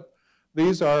 But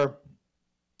these are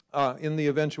in the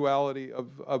eventuality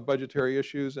of budgetary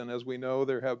issues, and as we know,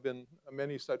 there have been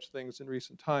many such things in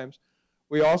recent times.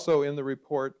 We also, in the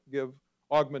report, give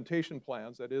augmentation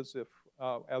plans. That is, if,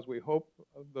 as we hope,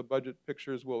 the budget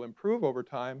pictures will improve over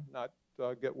time, not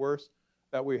get worse,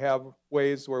 that we have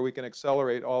ways where we can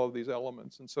accelerate all of these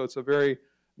elements. And so it's a very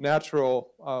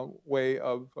natural way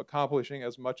of accomplishing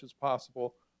as much as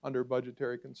possible under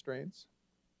budgetary constraints.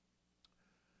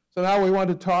 So now we want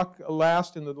to talk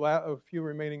last in the few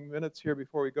remaining minutes here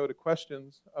before we go to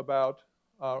questions about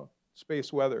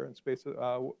space weather and space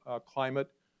climate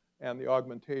and the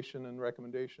augmentation and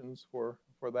recommendations for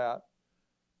that.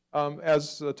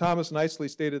 As Thomas nicely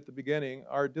stated at the beginning,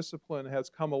 our discipline has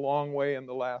come a long way in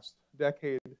the last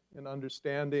decade in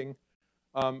understanding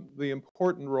the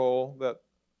important role that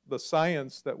the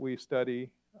science that we study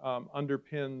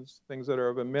underpins things that are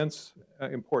of immense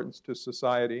importance to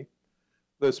society.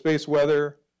 The space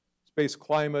weather, space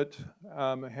climate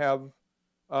have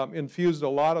infused a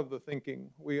lot of the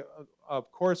thinking. We,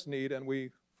 of course, need, and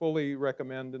we fully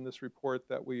recommend in this report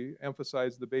that we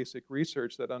emphasize the basic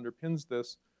research that underpins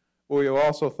this. But we have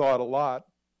also thought a lot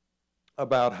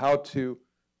about how to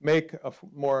make a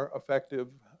more effective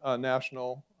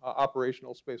national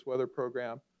operational space weather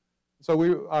program.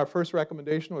 So our first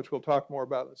recommendation, which we'll talk more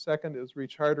about in a second, is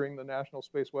rechartering the National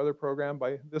Space Weather Program.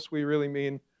 By this, we really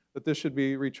mean that this should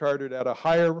be rechartered at a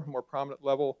higher, more prominent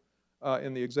level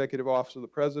in the Executive Office of the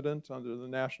President under the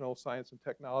National Science and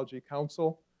Technology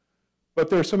Council. But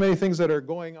there are so many things that are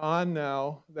going on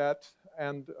now that,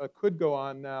 and could go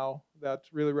on now, that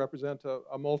really represent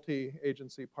a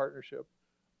multi-agency partnership.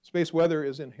 Space weather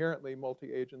is inherently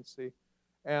multi-agency.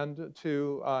 And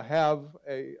to have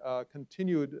a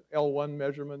continued L1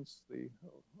 measurements, the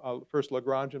first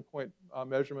Lagrangian point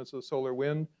measurements of the solar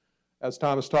wind. As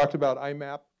Thomas talked about,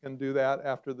 IMAP can do that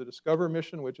after the Discover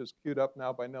mission, which is queued up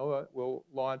now by NOAA, will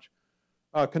launch.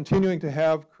 Continuing to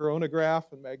have coronagraph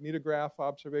and magnetograph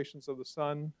observations of the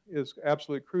sun is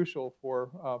absolutely crucial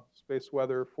for space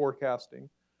weather forecasting.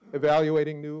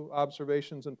 Evaluating new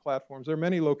observations and platforms. There are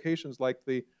many locations like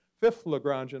the fifth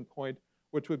Lagrangian point,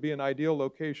 which would be an ideal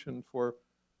location for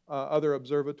other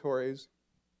observatories.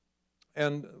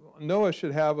 And NOAA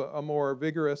should have a more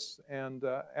vigorous and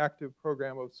active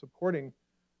program of supporting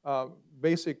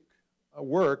basic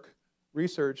work,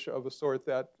 research of a sort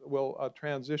that will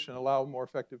allow more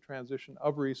effective transition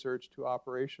of research to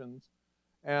operations,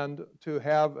 and to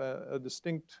have a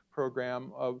distinct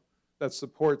program that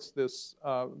supports this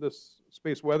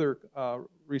space weather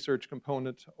research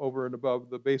component over and above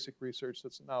the basic research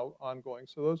that's now ongoing.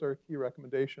 So those are key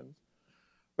recommendations.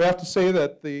 We have to say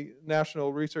that the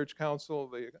National Research Council,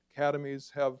 the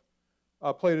academies, have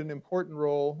played an important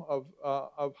role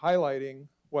of highlighting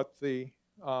what the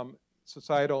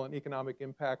societal and economic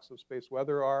impacts of space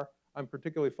weather are. I'm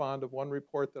particularly fond of one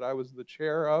report that I was the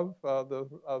chair of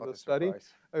the study.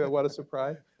 What a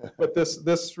surprise. But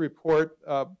this report,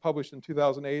 published in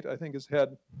 2008, I think has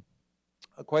had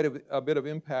quite a bit of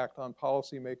impact on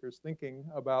policymakers thinking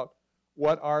about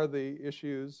what are the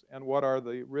issues and what are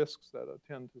the risks that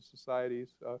attend to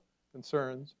society's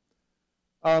concerns.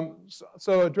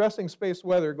 So addressing space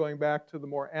weather, going back to the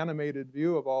more animated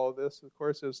view of all of this, of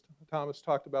course, as Thomas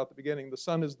talked about at the beginning, the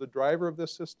sun is the driver of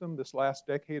this system. This last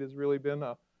decade has really been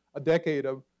a decade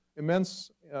of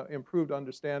immense improved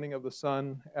understanding of the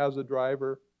sun as a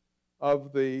driver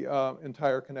of the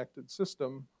entire connected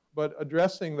system. But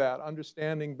addressing that,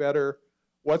 understanding better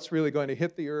what's really going to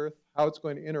hit the Earth, how it's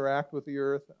going to interact with the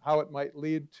Earth, how it might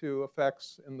lead to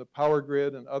effects in the power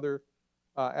grid and other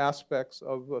aspects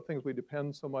of things we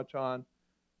depend so much on.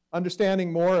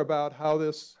 Understanding more about how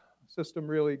this system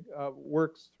really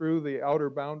works through the outer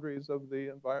boundaries of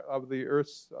the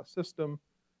Earth's system,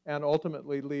 and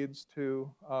ultimately leads to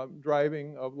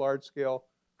driving of large-scale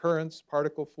currents,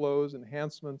 particle flows,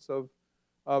 enhancements of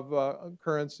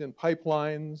currents in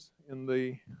pipelines, in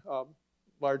the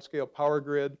large-scale power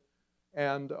grid,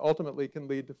 and ultimately can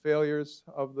lead to failures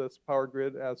of this power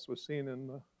grid, as was seen in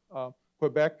the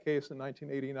Quebec case in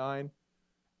 1989.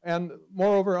 And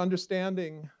moreover,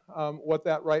 understanding what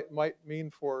that might mean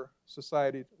for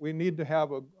society. We need to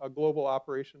have a global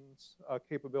operations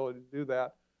capability to do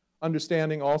that.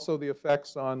 Understanding also the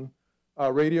effects on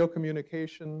radio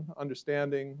communication,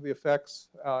 understanding the effects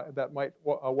that might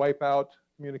wipe out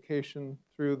communication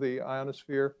through the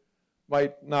ionosphere,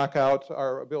 might knock out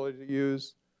our ability to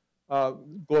use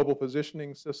global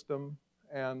positioning system,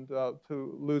 and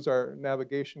to lose our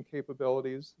navigation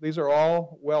capabilities. These are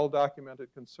all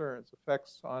well-documented concerns,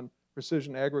 effects on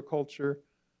precision agriculture,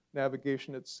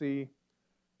 navigation at sea,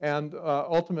 and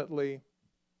ultimately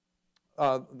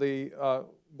the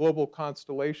global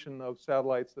constellation of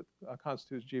satellites that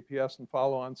constitutes GPS and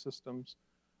follow-on systems,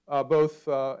 both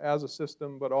as a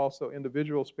system but also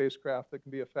individual spacecraft that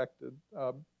can be affected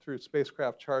through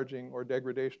spacecraft charging or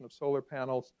degradation of solar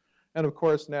panels. And of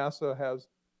course, NASA has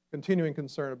continuing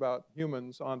concern about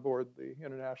humans on board the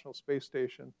International Space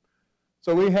Station.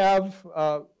 So we have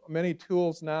many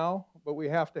tools now, but we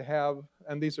have to have,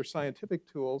 and these are scientific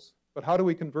tools, but how do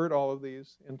we convert all of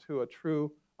these into a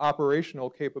true operational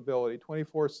capability,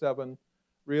 24/7,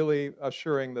 really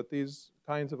assuring that these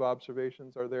kinds of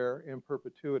observations are there in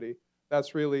perpetuity?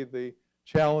 That's really the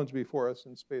challenge before us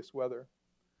in space weather.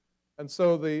 And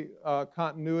so the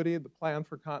continuity, the plan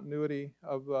for continuity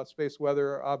of space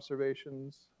weather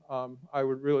observations, I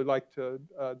would really like to,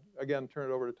 again, turn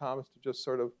it over to Thomas to just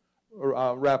sort of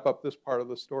wrap up this part of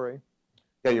the story.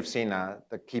 Yeah, you've seen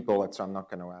the key bullets. I'm not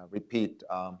going to repeat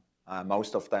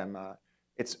most of them.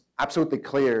 It's absolutely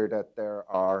clear that there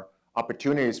are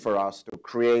opportunities for us to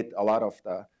create a lot of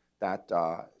that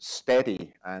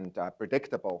steady and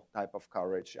predictable type of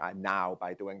coverage now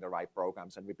by doing the right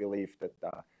programs. And we believe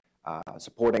that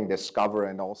supporting Discover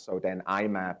and also then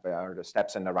IMAP are the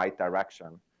steps in the right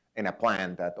direction in a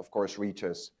plan that, of course,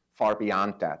 reaches far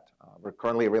beyond that. We're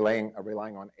currently relying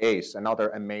on ACE, another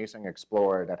amazing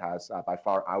explorer that has by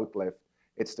far outlived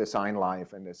its design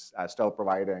life and is still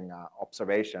providing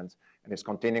observations, and is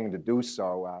continuing to do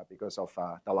so because of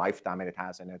the lifetime it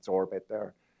has in its orbit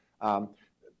there.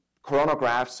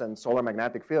 Coronagraphs and solar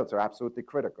magnetic fields are absolutely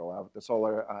critical. The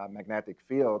solar magnetic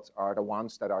fields are the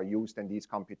ones that are used in these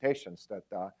computations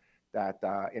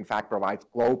that in fact provides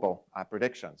global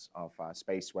predictions of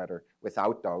space weather.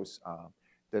 Without those,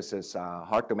 this is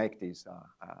hard to make these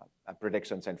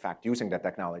predictions, in fact, using the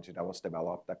technology that was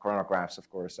developed. The coronagraphs, of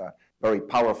course, are very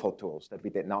powerful tools that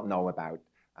we did not know about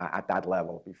at that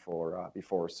level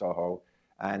before SOHO.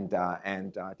 And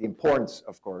the importance,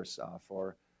 of course,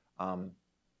 for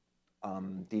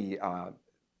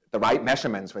the right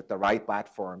measurements with the right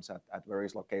platforms at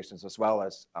various locations, as well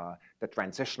as the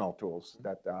transitional tools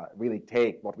that really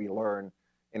take what we learn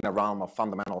in the realm of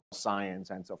fundamental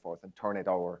science and so forth and turn it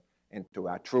over into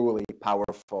a truly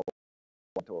powerful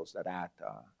tools that add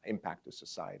impact to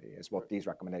society is what these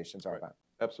recommendations are about.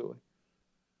 Absolutely.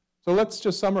 So let's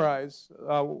just summarize.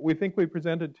 We think we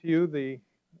presented to you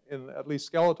in at least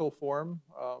skeletal form,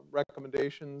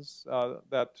 recommendations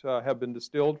that have been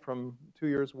distilled from 2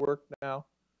 years' work now.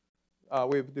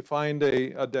 We've defined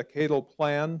a decadal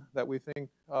plan that we think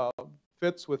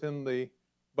fits within the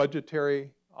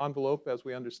budgetary envelope as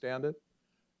we understand it.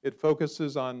 It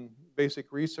focuses on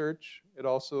basic research. It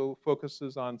also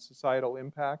focuses on societal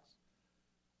impacts.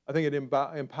 I think it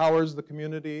empowers the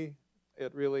community.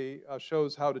 It really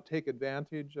shows how to take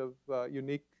advantage of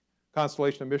unique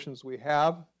constellation of missions we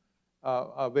have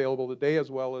available today, as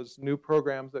well as new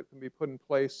programs that can be put in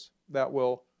place that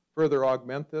will further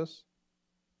augment this.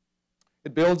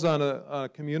 It builds on a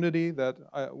community that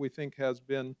we think has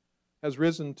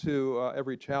risen to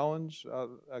every challenge,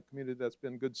 a community that's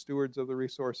been good stewards of the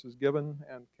resources given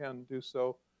and can do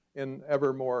so in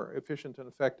ever more efficient and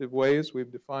effective ways.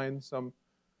 We've defined some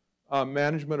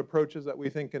management approaches that we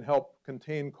think can help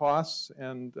contain costs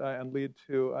and lead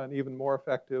to an even more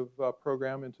effective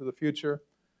program into the future.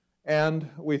 And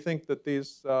we think that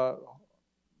these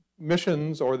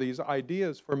missions or these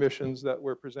ideas for missions that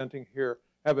we're presenting here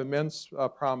have immense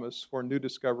promise for new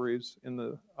discoveries in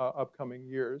the upcoming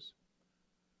years.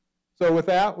 So with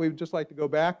that, we'd just like to go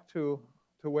back to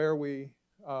where we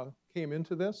came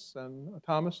into this. And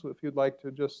Thomas, if you'd like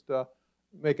to just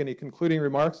make any concluding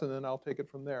remarks, and then I'll take it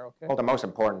from there, okay? Well, the most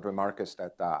important remark is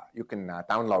that you can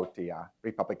download the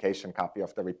republication copy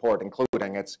of the report,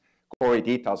 including its gory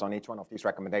details on each one of these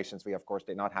recommendations. We, of course,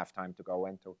 did not have time to go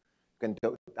into. You can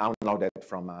download it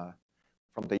from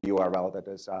the URL that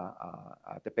is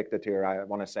depicted here. I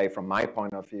want to say, from my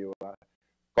point of view,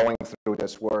 going through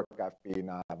this work, I've been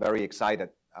very excited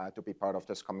to be part of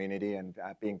this community and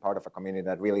being part of a community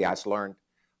that really has learned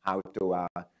how to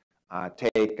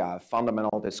take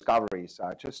fundamental discoveries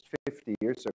just 50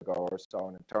 years ago or so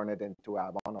and turn it into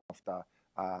one of the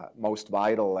most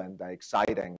vital and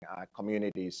exciting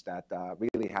communities that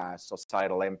really has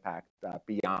societal impact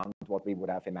beyond what we would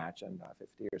have imagined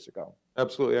 50 years ago.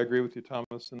 Absolutely, I agree with you,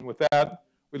 Thomas. And with that,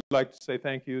 we'd like to say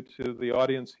thank you to the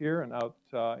audience here and out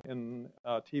in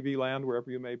TV land,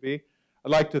 wherever you may be.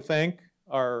 I'd like to thank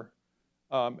our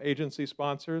agency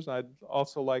sponsors. I'd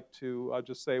also like to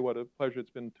just say what a pleasure it's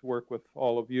been to work with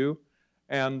all of you.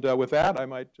 And with that, I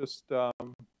might just,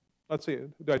 let's see,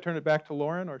 do I turn it back to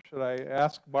Lauren, or should I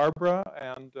ask Barbara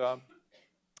and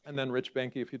then Rich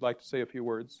Benke if you'd like to say a few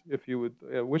words, if you would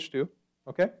wish to.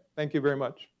 Okay, thank you very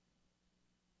much.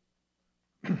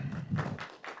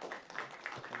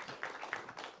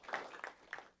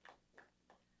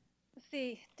 Let's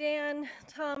see, Dan,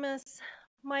 Thomas,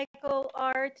 Michael,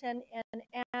 Art, and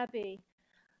Abby.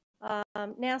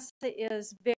 NASA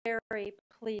is very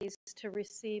pleased to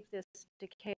receive this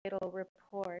decadal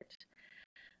report.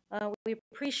 We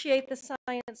appreciate the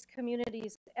science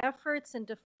community's efforts in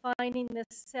defining this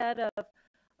set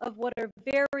of what are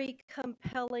very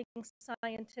compelling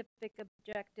scientific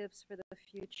objectives for the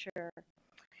future.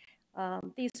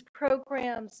 These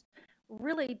programs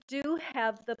really do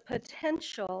have the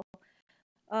potential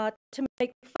to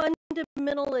make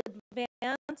fundamental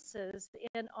advances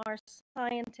in our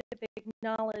scientific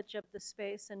knowledge of the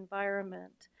space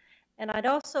environment. And I'd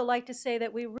also like to say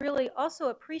that we really also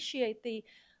appreciate the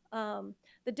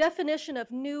definition of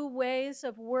new ways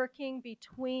of working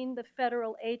between the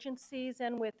federal agencies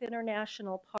and with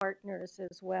international partners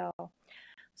as well.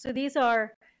 So these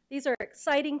are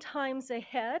exciting times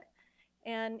ahead,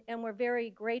 and we're very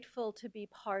grateful to be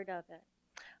part of it.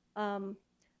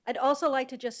 I'd also like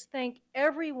to just thank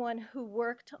everyone who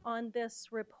worked on this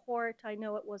report. I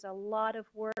know it was a lot of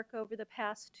work over the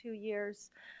past 2 years.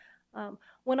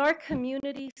 When our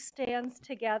community stands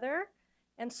together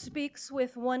and speaks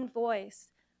with one voice,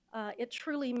 it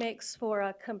truly makes for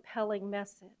a compelling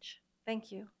message.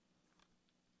 Thank you.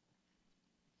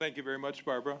 Thank you very much,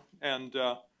 Barbara. And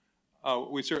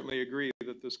we certainly agree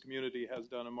that this community has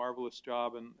done a marvelous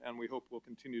job, and we hope will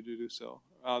continue to do so.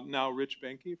 Now, Rich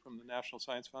Benke from the National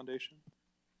Science Foundation.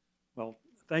 Well,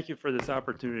 thank you for this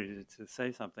opportunity to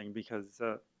say something, because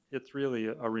it's really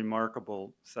a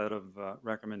remarkable set of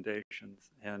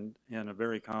recommendations and a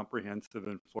very comprehensive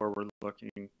and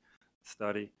forward-looking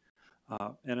study.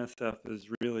 NSF is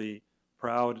really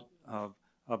proud of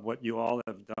what you all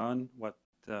have done, what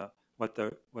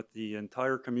the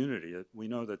entire community. We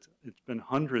know that it's been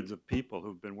hundreds of people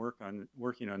who've been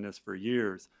working on this for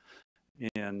years,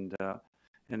 and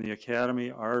the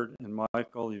Academy, Art and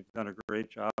Michael, you've done a great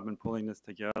job in pulling this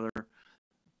together.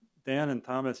 Dan and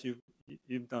Thomas,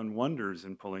 you've done wonders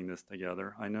in pulling this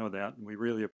together. I know that, and we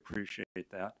really appreciate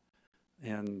that.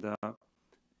 And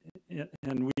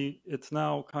it's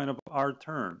now kind of our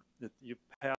turn. You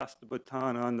pass the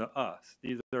baton on to us.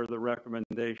 These are the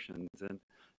recommendations,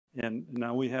 and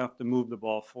now we have to move the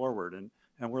ball forward, and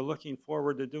we're looking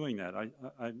forward to doing that.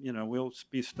 We'll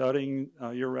be studying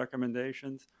your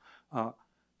recommendations.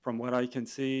 From what I can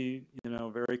see,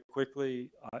 very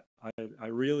quickly, I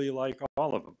really like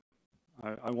all of them.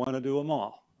 I want to do them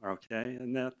all. Okay,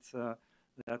 and that's how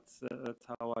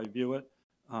I view it.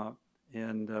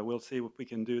 And we'll see if we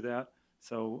can do that.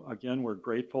 So again, we're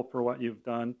grateful for what you've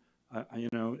done.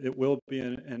 It will be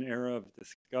an era of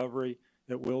discovery.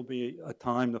 It will be a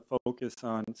time to focus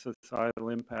on societal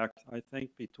impact. I think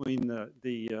between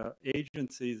the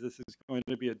agencies, this is going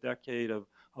to be a decade of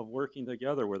working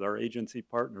together with our agency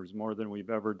partners more than we've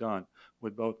ever done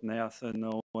with both NASA,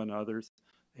 NOAA, and others.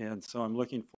 And so I'm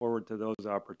looking forward to those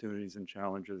opportunities and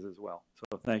challenges as well. So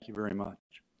thank you very much.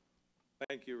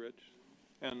 Thank you, Rich.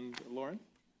 And Lauren?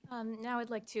 Now I'd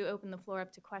like to open the floor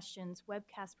up to questions.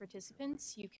 Webcast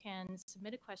participants, you can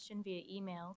submit a question via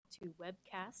email to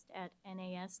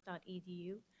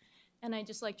webcast@nas.edu. And I'd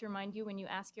just like to remind you, when you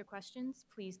ask your questions,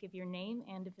 please give your name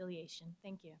and affiliation.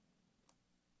 Thank you.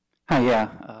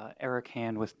 Hi, Eric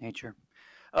Hand with Nature.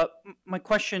 My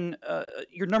question,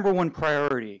 your number one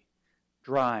priority,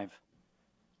 drive.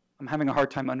 I'm having a hard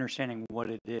time understanding what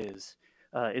it is.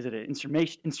 Is it an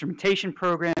instrumentation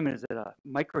program? Is it a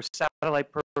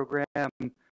microsatellite program?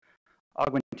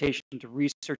 Augmentation to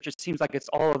research? It seems like it's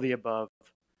all of the above.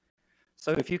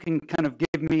 So if you can kind of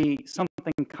give me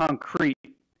something concrete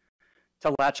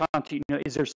to latch onto,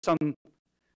 is there some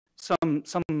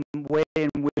way in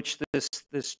which this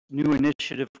new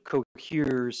initiative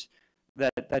coheres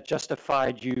that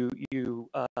justified you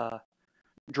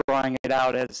drawing it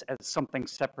out as something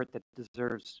separate that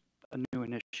deserves a new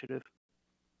initiative?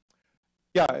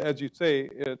 Yeah, as you say,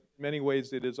 in many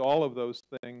ways it is all of those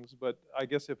things, but I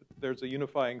guess if there's a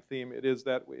unifying theme, it is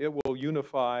that it will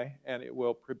unify and it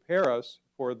will prepare us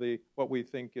for what we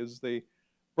think is the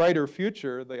brighter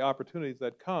future, the opportunities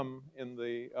that come in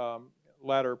the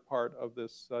latter part of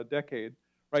this decade.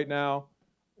 Right now,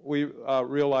 we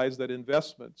realize that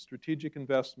strategic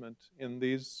investment in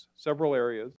these several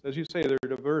areas, as you say, they're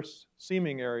diverse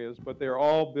seeming areas, but they're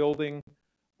all building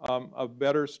a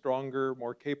better, stronger,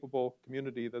 more capable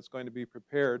community that's going to be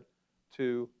prepared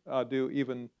to do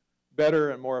even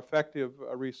better and more effective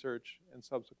research in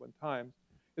subsequent times.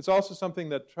 It's also something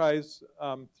that tries,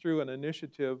 through an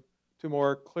initiative, to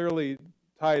more clearly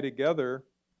tie together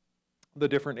the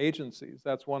different agencies.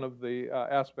 That's one of the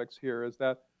aspects here, is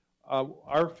that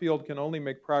our field can only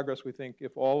make progress, we think,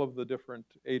 if all of the different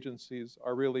agencies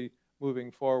are really moving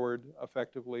forward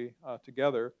effectively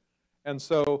together. And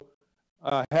so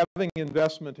having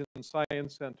investment in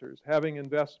science centers, having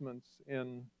investments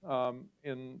in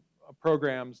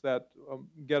programs that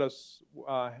get us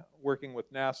working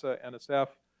with NASA, NSF,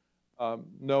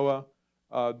 NOAA,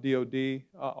 DOD,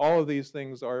 all of these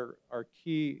things are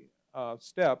key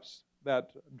steps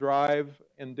that drive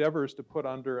endeavors to put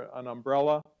under an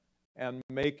umbrella and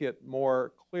make it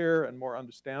more clear and more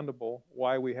understandable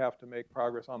why we have to make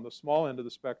progress on the small end of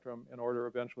the spectrum in order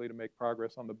eventually to make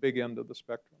progress on the big end of the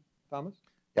spectrum. Thomas?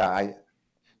 Yeah,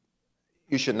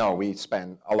 you should know we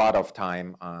spent a lot of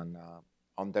time on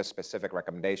this specific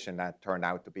recommendation that turned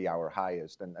out to be our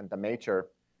highest. And the major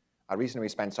reason we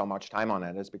spent so much time on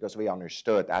it is because we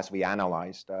understood, as we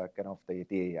analyzed kind of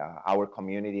our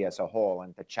community as a whole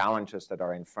and the challenges that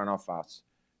are in front of us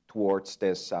towards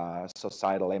this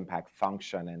societal impact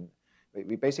function. And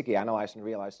we basically analyzed and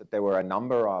realized that there were a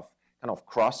number of kind of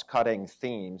cross-cutting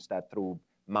themes that through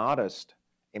modest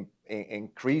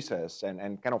increases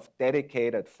and kind of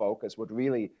dedicated focus would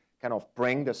really kind of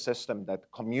bring the system,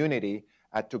 that community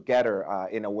together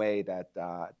in a way that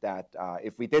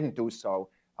if we didn't do so,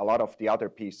 a lot of the other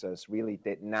pieces really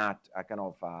did not kind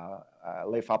of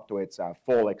live up to its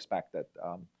full expected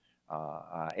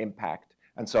impact.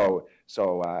 And so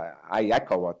I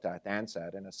echo what Dan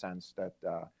said in a sense that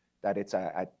it's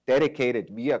a dedicated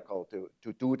vehicle to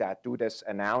do this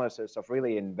analysis of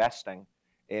really investing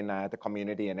in the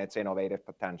community and its innovative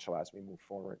potential as we move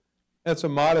forward. It's a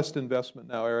modest investment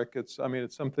now, Eric. It's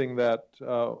something that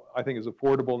I think is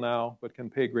affordable now, but can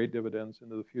pay great dividends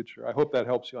into the future. I hope that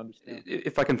helps you understand.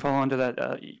 If I can follow on to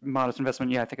that modest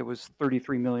investment, yeah, I think it was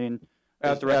 $33 million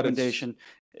as the recommendation.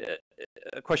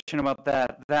 A question about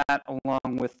that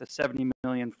along with the $70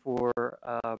 million for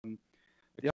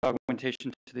the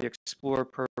augmentation to the Explorer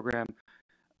program,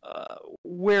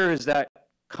 where is that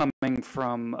coming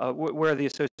from? Where are the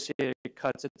associated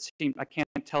cuts? It seems, I can't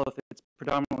tell if it's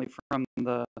predominantly from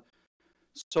the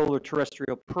solar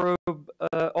terrestrial probe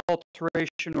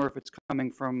alteration, or if it's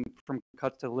coming from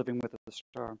cuts to living with the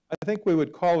star? I think we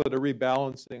would call it a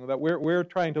rebalancing, that we're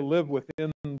trying to live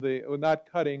within the, not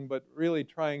cutting, but really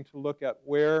trying to look at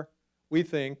where we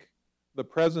think the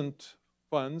present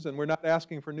funds, and we're not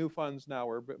asking for new funds now,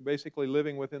 we're basically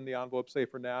living within the envelope, say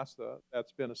for NASA,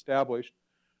 that's been established,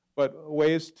 but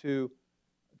ways to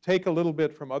take a little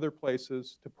bit from other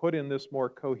places to put in this more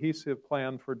cohesive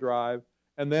plan for drive.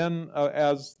 And then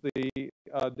as the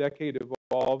decade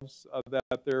evolves,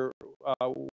 that there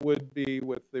would be,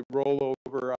 with the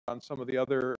rollover on some of the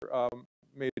other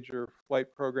major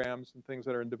flight programs and things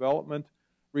that are in development,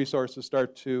 resources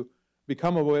start to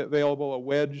become available, a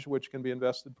wedge which can be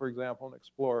invested, for example, in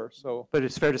Explorer. So, but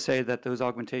it's fair to say that those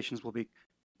augmentations will be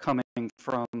coming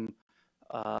from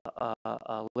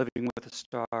living with a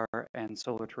star and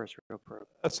solar terrestrial probe.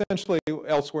 Essentially,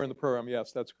 elsewhere in the program,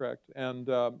 yes, that's correct. And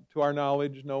to our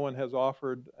knowledge, no one has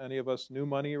offered any of us new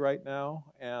money right now,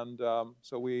 and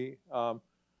so we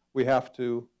have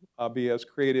to be as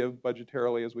creative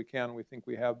budgetarily as we can. We think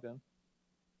we have been.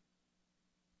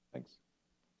 Thanks.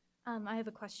 I have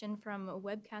a question from a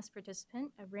webcast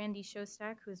participant, Randy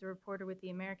Shostak, who's a reporter with the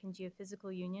American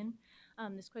Geophysical Union.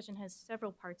 This question has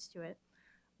several parts to it.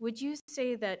 Would you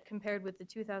say that compared with the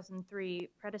 2003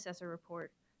 predecessor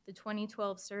report, the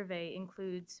 2012 survey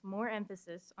includes more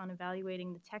emphasis on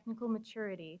evaluating the technical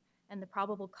maturity and the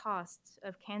probable costs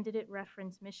of candidate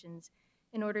reference missions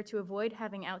in order to avoid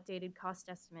having outdated cost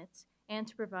estimates and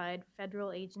to provide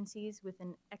federal agencies with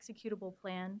an executable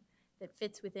plan that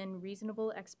fits within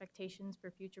reasonable expectations for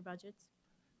future budgets?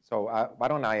 So why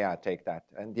don't I take that?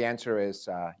 And the answer is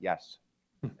yes.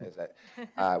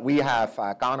 We have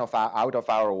gone out of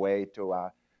our way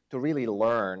to really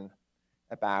learn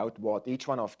about what each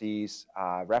one of these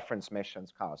reference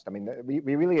missions cost. I mean,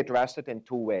 we really addressed it in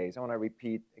two ways. I want to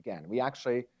repeat again. We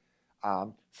actually,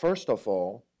 first of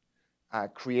all,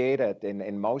 created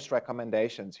in most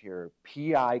recommendations here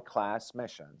PI class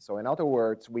missions. So in other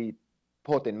words, we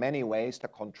put in many ways the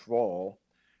control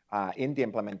in the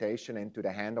implementation into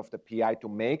the hand of the PI to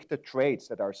make the trades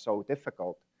that are so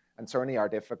difficult and certainly are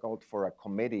difficult for a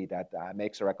committee that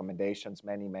makes the recommendations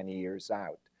many, many years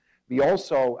out. We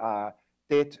also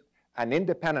did an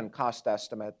independent cost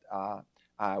estimate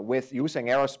with using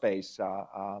Aerospace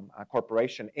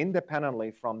Corporation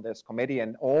independently from this committee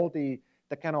and all the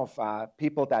kind of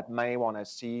people that may want to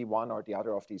see one or the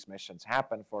other of these missions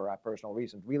happen for personal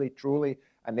reasons. Really, truly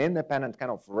an independent kind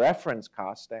of reference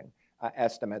costing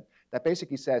estimate that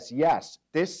basically says, yes,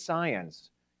 this science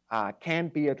can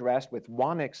be addressed with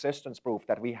one existence proof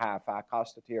that we have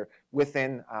costed here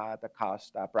within the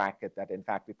cost bracket that, in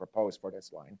fact, we propose for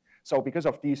this line. So because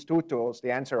of these two tools,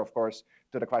 the answer, of course,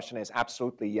 to the question is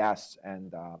absolutely yes.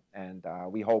 And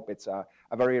we hope it's a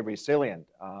very resilient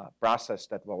process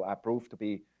that will prove to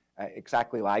be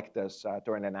exactly like this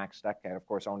during the next decade. Of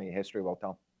course, only history will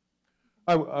tell.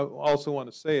 I also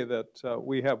want to say that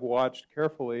we have watched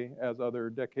carefully as other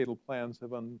decadal plans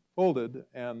have unfolded,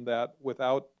 and that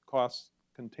without cost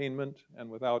containment and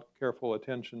without careful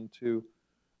attention to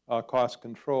cost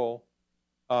control,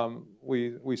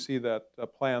 we see that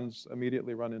plans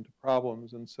immediately run into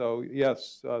problems. And so,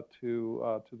 yes,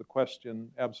 to the question,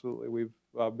 absolutely,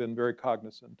 we've been very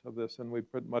cognizant of this, and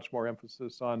we've put much more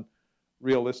emphasis on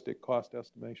realistic cost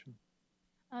estimation.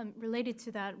 Related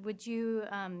to that, would you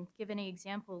give any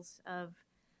examples of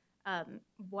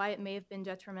why it may have been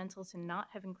detrimental to not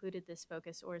have included this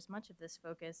focus or as much of this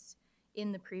focus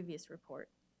in the previous report?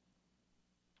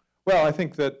 Well, I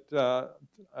think that,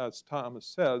 as Thomas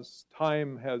says,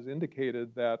 time has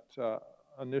indicated that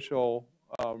initial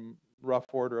rough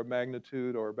order of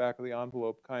magnitude or back of the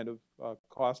envelope kind of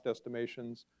cost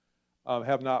estimations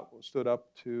have not stood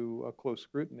up to close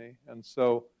scrutiny. And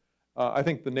so I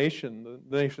think the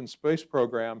nation's space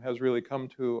program has really come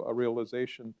to a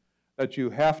realization that you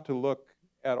have to look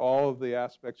at all of the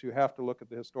aspects. You have to look at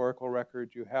the historical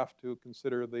record. You have to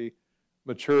consider the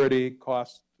maturity,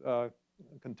 cost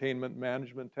containment,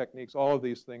 management techniques. All of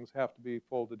these things have to be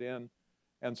folded in.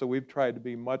 And so we've tried to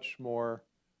be much more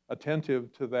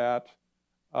attentive to that.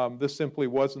 This simply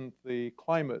wasn't the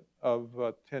climate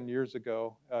of 10 years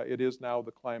ago. It is now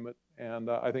the climate, and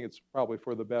I think it's probably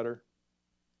for the better.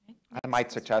 I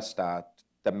might suggest the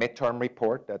midterm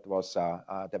report that was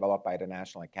developed by the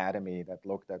National Academy that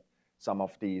looked at some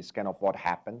of these kind of what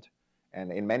happened. And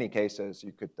in many cases,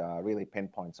 you could really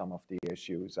pinpoint some of the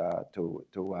issues to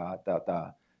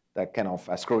the kind of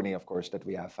scrutiny, of course, that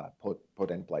we have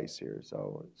put in place here.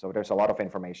 So there's a lot of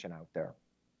information out there.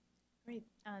 Great.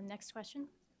 Next question.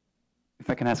 If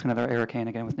I can ask another Eric Kane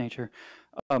again with Nature.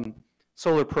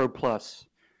 Solar Probe Plus.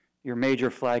 your major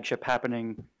flagship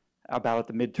happening about at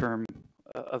the midterm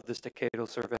of this decadal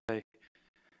survey.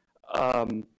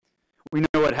 We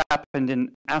know what happened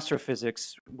in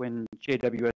astrophysics when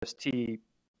JWST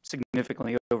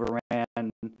significantly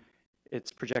overran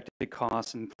its projected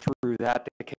costs and threw that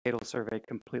decadal survey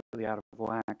completely out of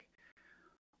whack.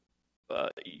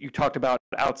 You talked about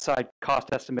outside cost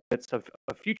estimates of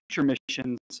future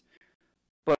missions,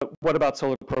 but what about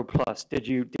Solar Probe Plus? Did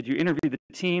you interview the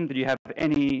team? Did you have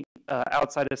any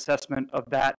outside assessment of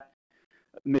that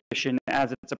mission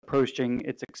as it's approaching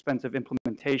its expensive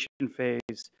implementation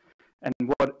phase? And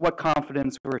what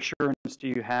confidence or assurance do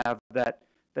you have that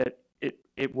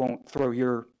it won't throw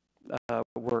your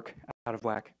work out of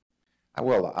whack? I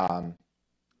will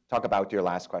talk about your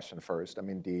last question first. I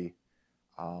mean, the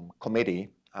committee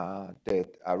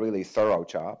did a really thorough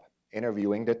job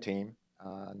interviewing the team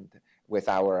and with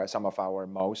some of our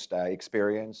most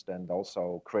experienced and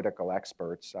also critical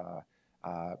experts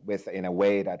in a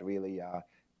way that really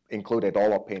included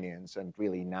all opinions and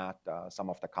really not some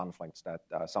of the conflicts that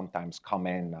sometimes come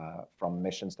in from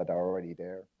missions that are already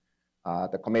there.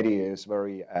 The committee is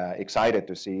very excited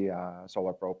to see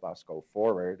Solar Pro Plus go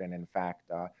forward, and in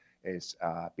fact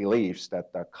believes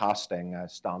that the costing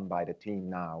as done by the team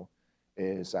now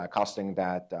is costing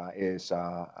that is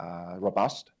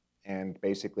robust and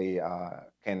basically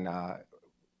can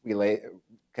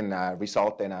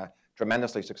result in a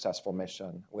tremendously successful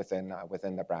mission within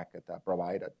the bracket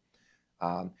provided.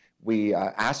 We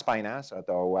asked by NASA,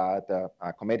 though, the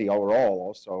committee overall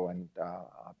also, and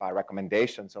by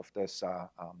recommendations of this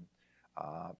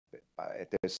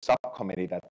subcommittee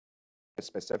that is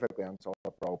specifically on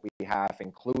Solar Probe, we have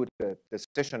included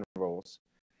decision rules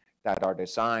that are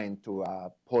designed to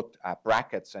put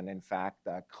brackets and, in fact,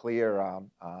 clear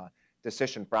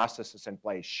decision processes in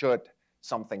place should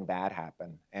something bad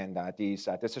happen. And these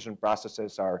decision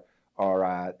processes are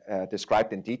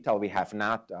described in detail. We have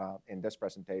not, in this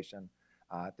presentation,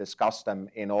 discussed them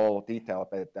in all detail,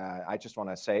 but I just want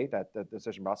to say that the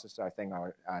decision processes, I think,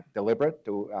 are deliberate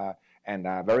and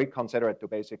very considerate to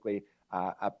basically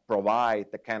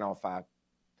provide the kind of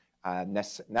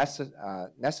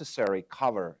necessary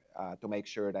cover to make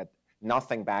sure that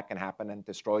nothing bad can happen and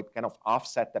destroy, kind of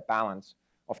offset the balance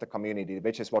of the community,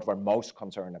 which is what we're most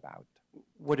concerned about.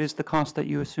 What is the cost that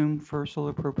you assume for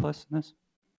Solar Pro Plus in this?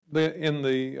 In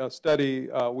the study,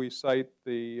 we cite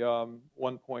the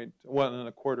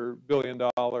 $1.25 billion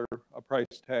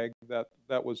price tag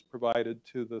that was provided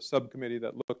to the subcommittee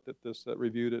that looked at this, that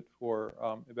reviewed it for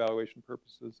evaluation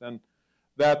purposes, and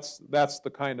that's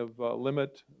the kind of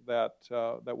limit that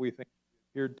we think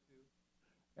adhered to,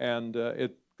 and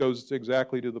it goes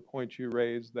exactly to the point you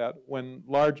raised, that when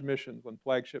large missions, when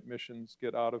flagship missions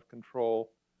get out of control,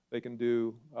 they can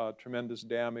do tremendous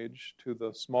damage to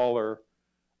the smaller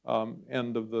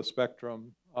end of the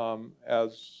spectrum.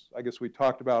 As I guess we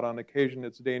talked about on occasion,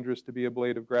 it's dangerous to be a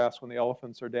blade of grass when the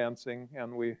elephants are dancing,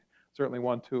 and we certainly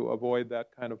want to avoid that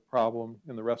kind of problem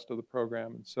in the rest of the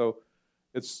program. And so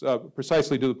it's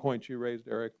precisely to the point you raised,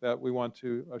 Eric, that we want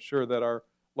to assure that our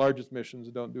largest missions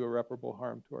don't do irreparable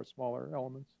harm to our smaller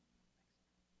elements.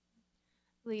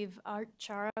 I believe Art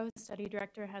Charo, study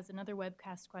director, has another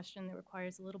webcast question that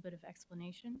requires a little bit of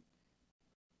explanation.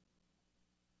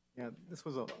 Yeah, this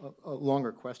was a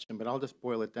longer question, but I'll just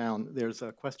boil it down. There's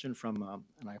a question from,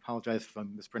 and I apologize if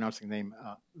I'm mispronouncing the name,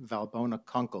 Valbona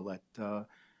Kunkel at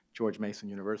George Mason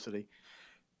University.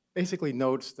 Basically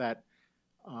notes that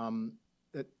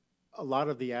that a lot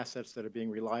of the assets that are being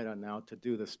relied on now to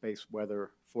do the space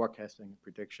weather forecasting and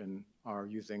prediction are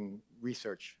using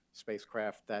research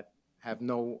spacecraft that have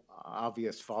no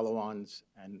obvious follow-ons,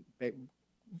 and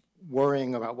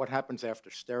worrying about what happens after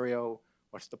stereo.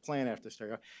 What's the plan after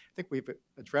stereo? I think we've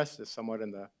addressed this somewhat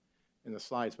in the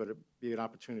slides, but it'd be an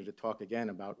opportunity to talk again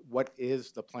about what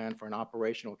is the plan for an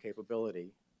operational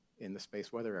capability in the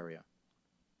space weather area.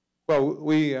 Well,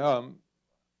 we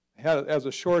had, as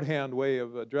a shorthand way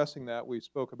of addressing that, we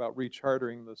spoke about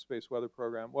rechartering the space weather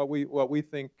program. What we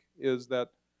think is that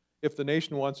if the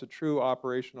nation wants a true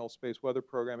operational space weather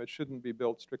program, it shouldn't be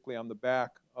built strictly on the back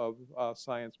of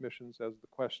science missions, as the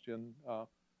question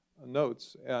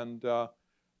notes.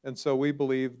 And so we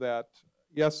believe that,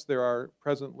 yes, there are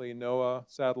presently NOAA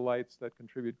satellites that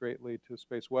contribute greatly to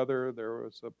space weather. There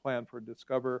was a plan for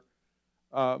Discover.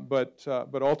 But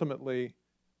ultimately,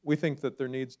 we think that there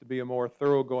needs to be a more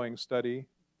thoroughgoing study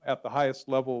at the highest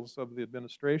levels of the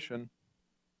administration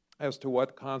as to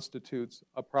what constitutes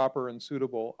a proper and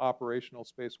suitable operational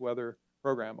space weather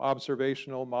program.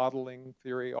 Observational, modeling,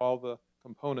 theory, all the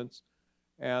components,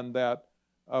 and that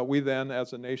we then,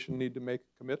 as a nation, need to make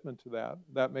a commitment to that.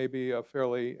 That may be a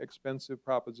fairly expensive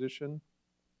proposition.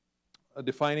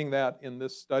 Defining that in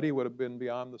this study would have been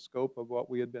beyond the scope of what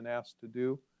we had been asked to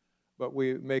do, but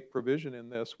we make provision in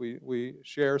this. We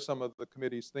share some of the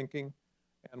committee's thinking,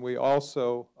 and we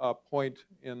also point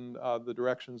in the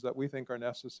directions that we think are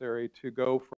necessary to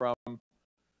go from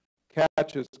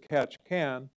catch as catch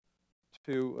can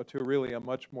to really a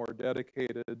much more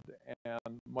dedicated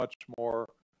and much more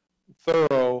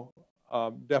thorough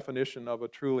definition of a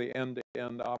truly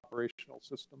end-to-end operational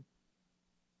system.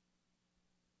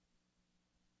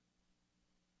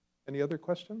 Any other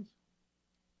questions?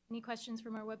 Any questions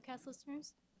from our webcast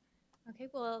listeners? Okay,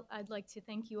 well, I'd like to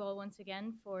thank you all once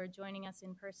again for joining us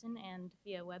in person and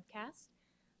via webcast.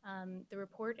 The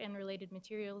report and related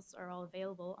materials are all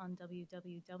available on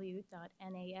www.nas.edu.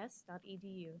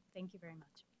 Thank you very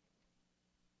much.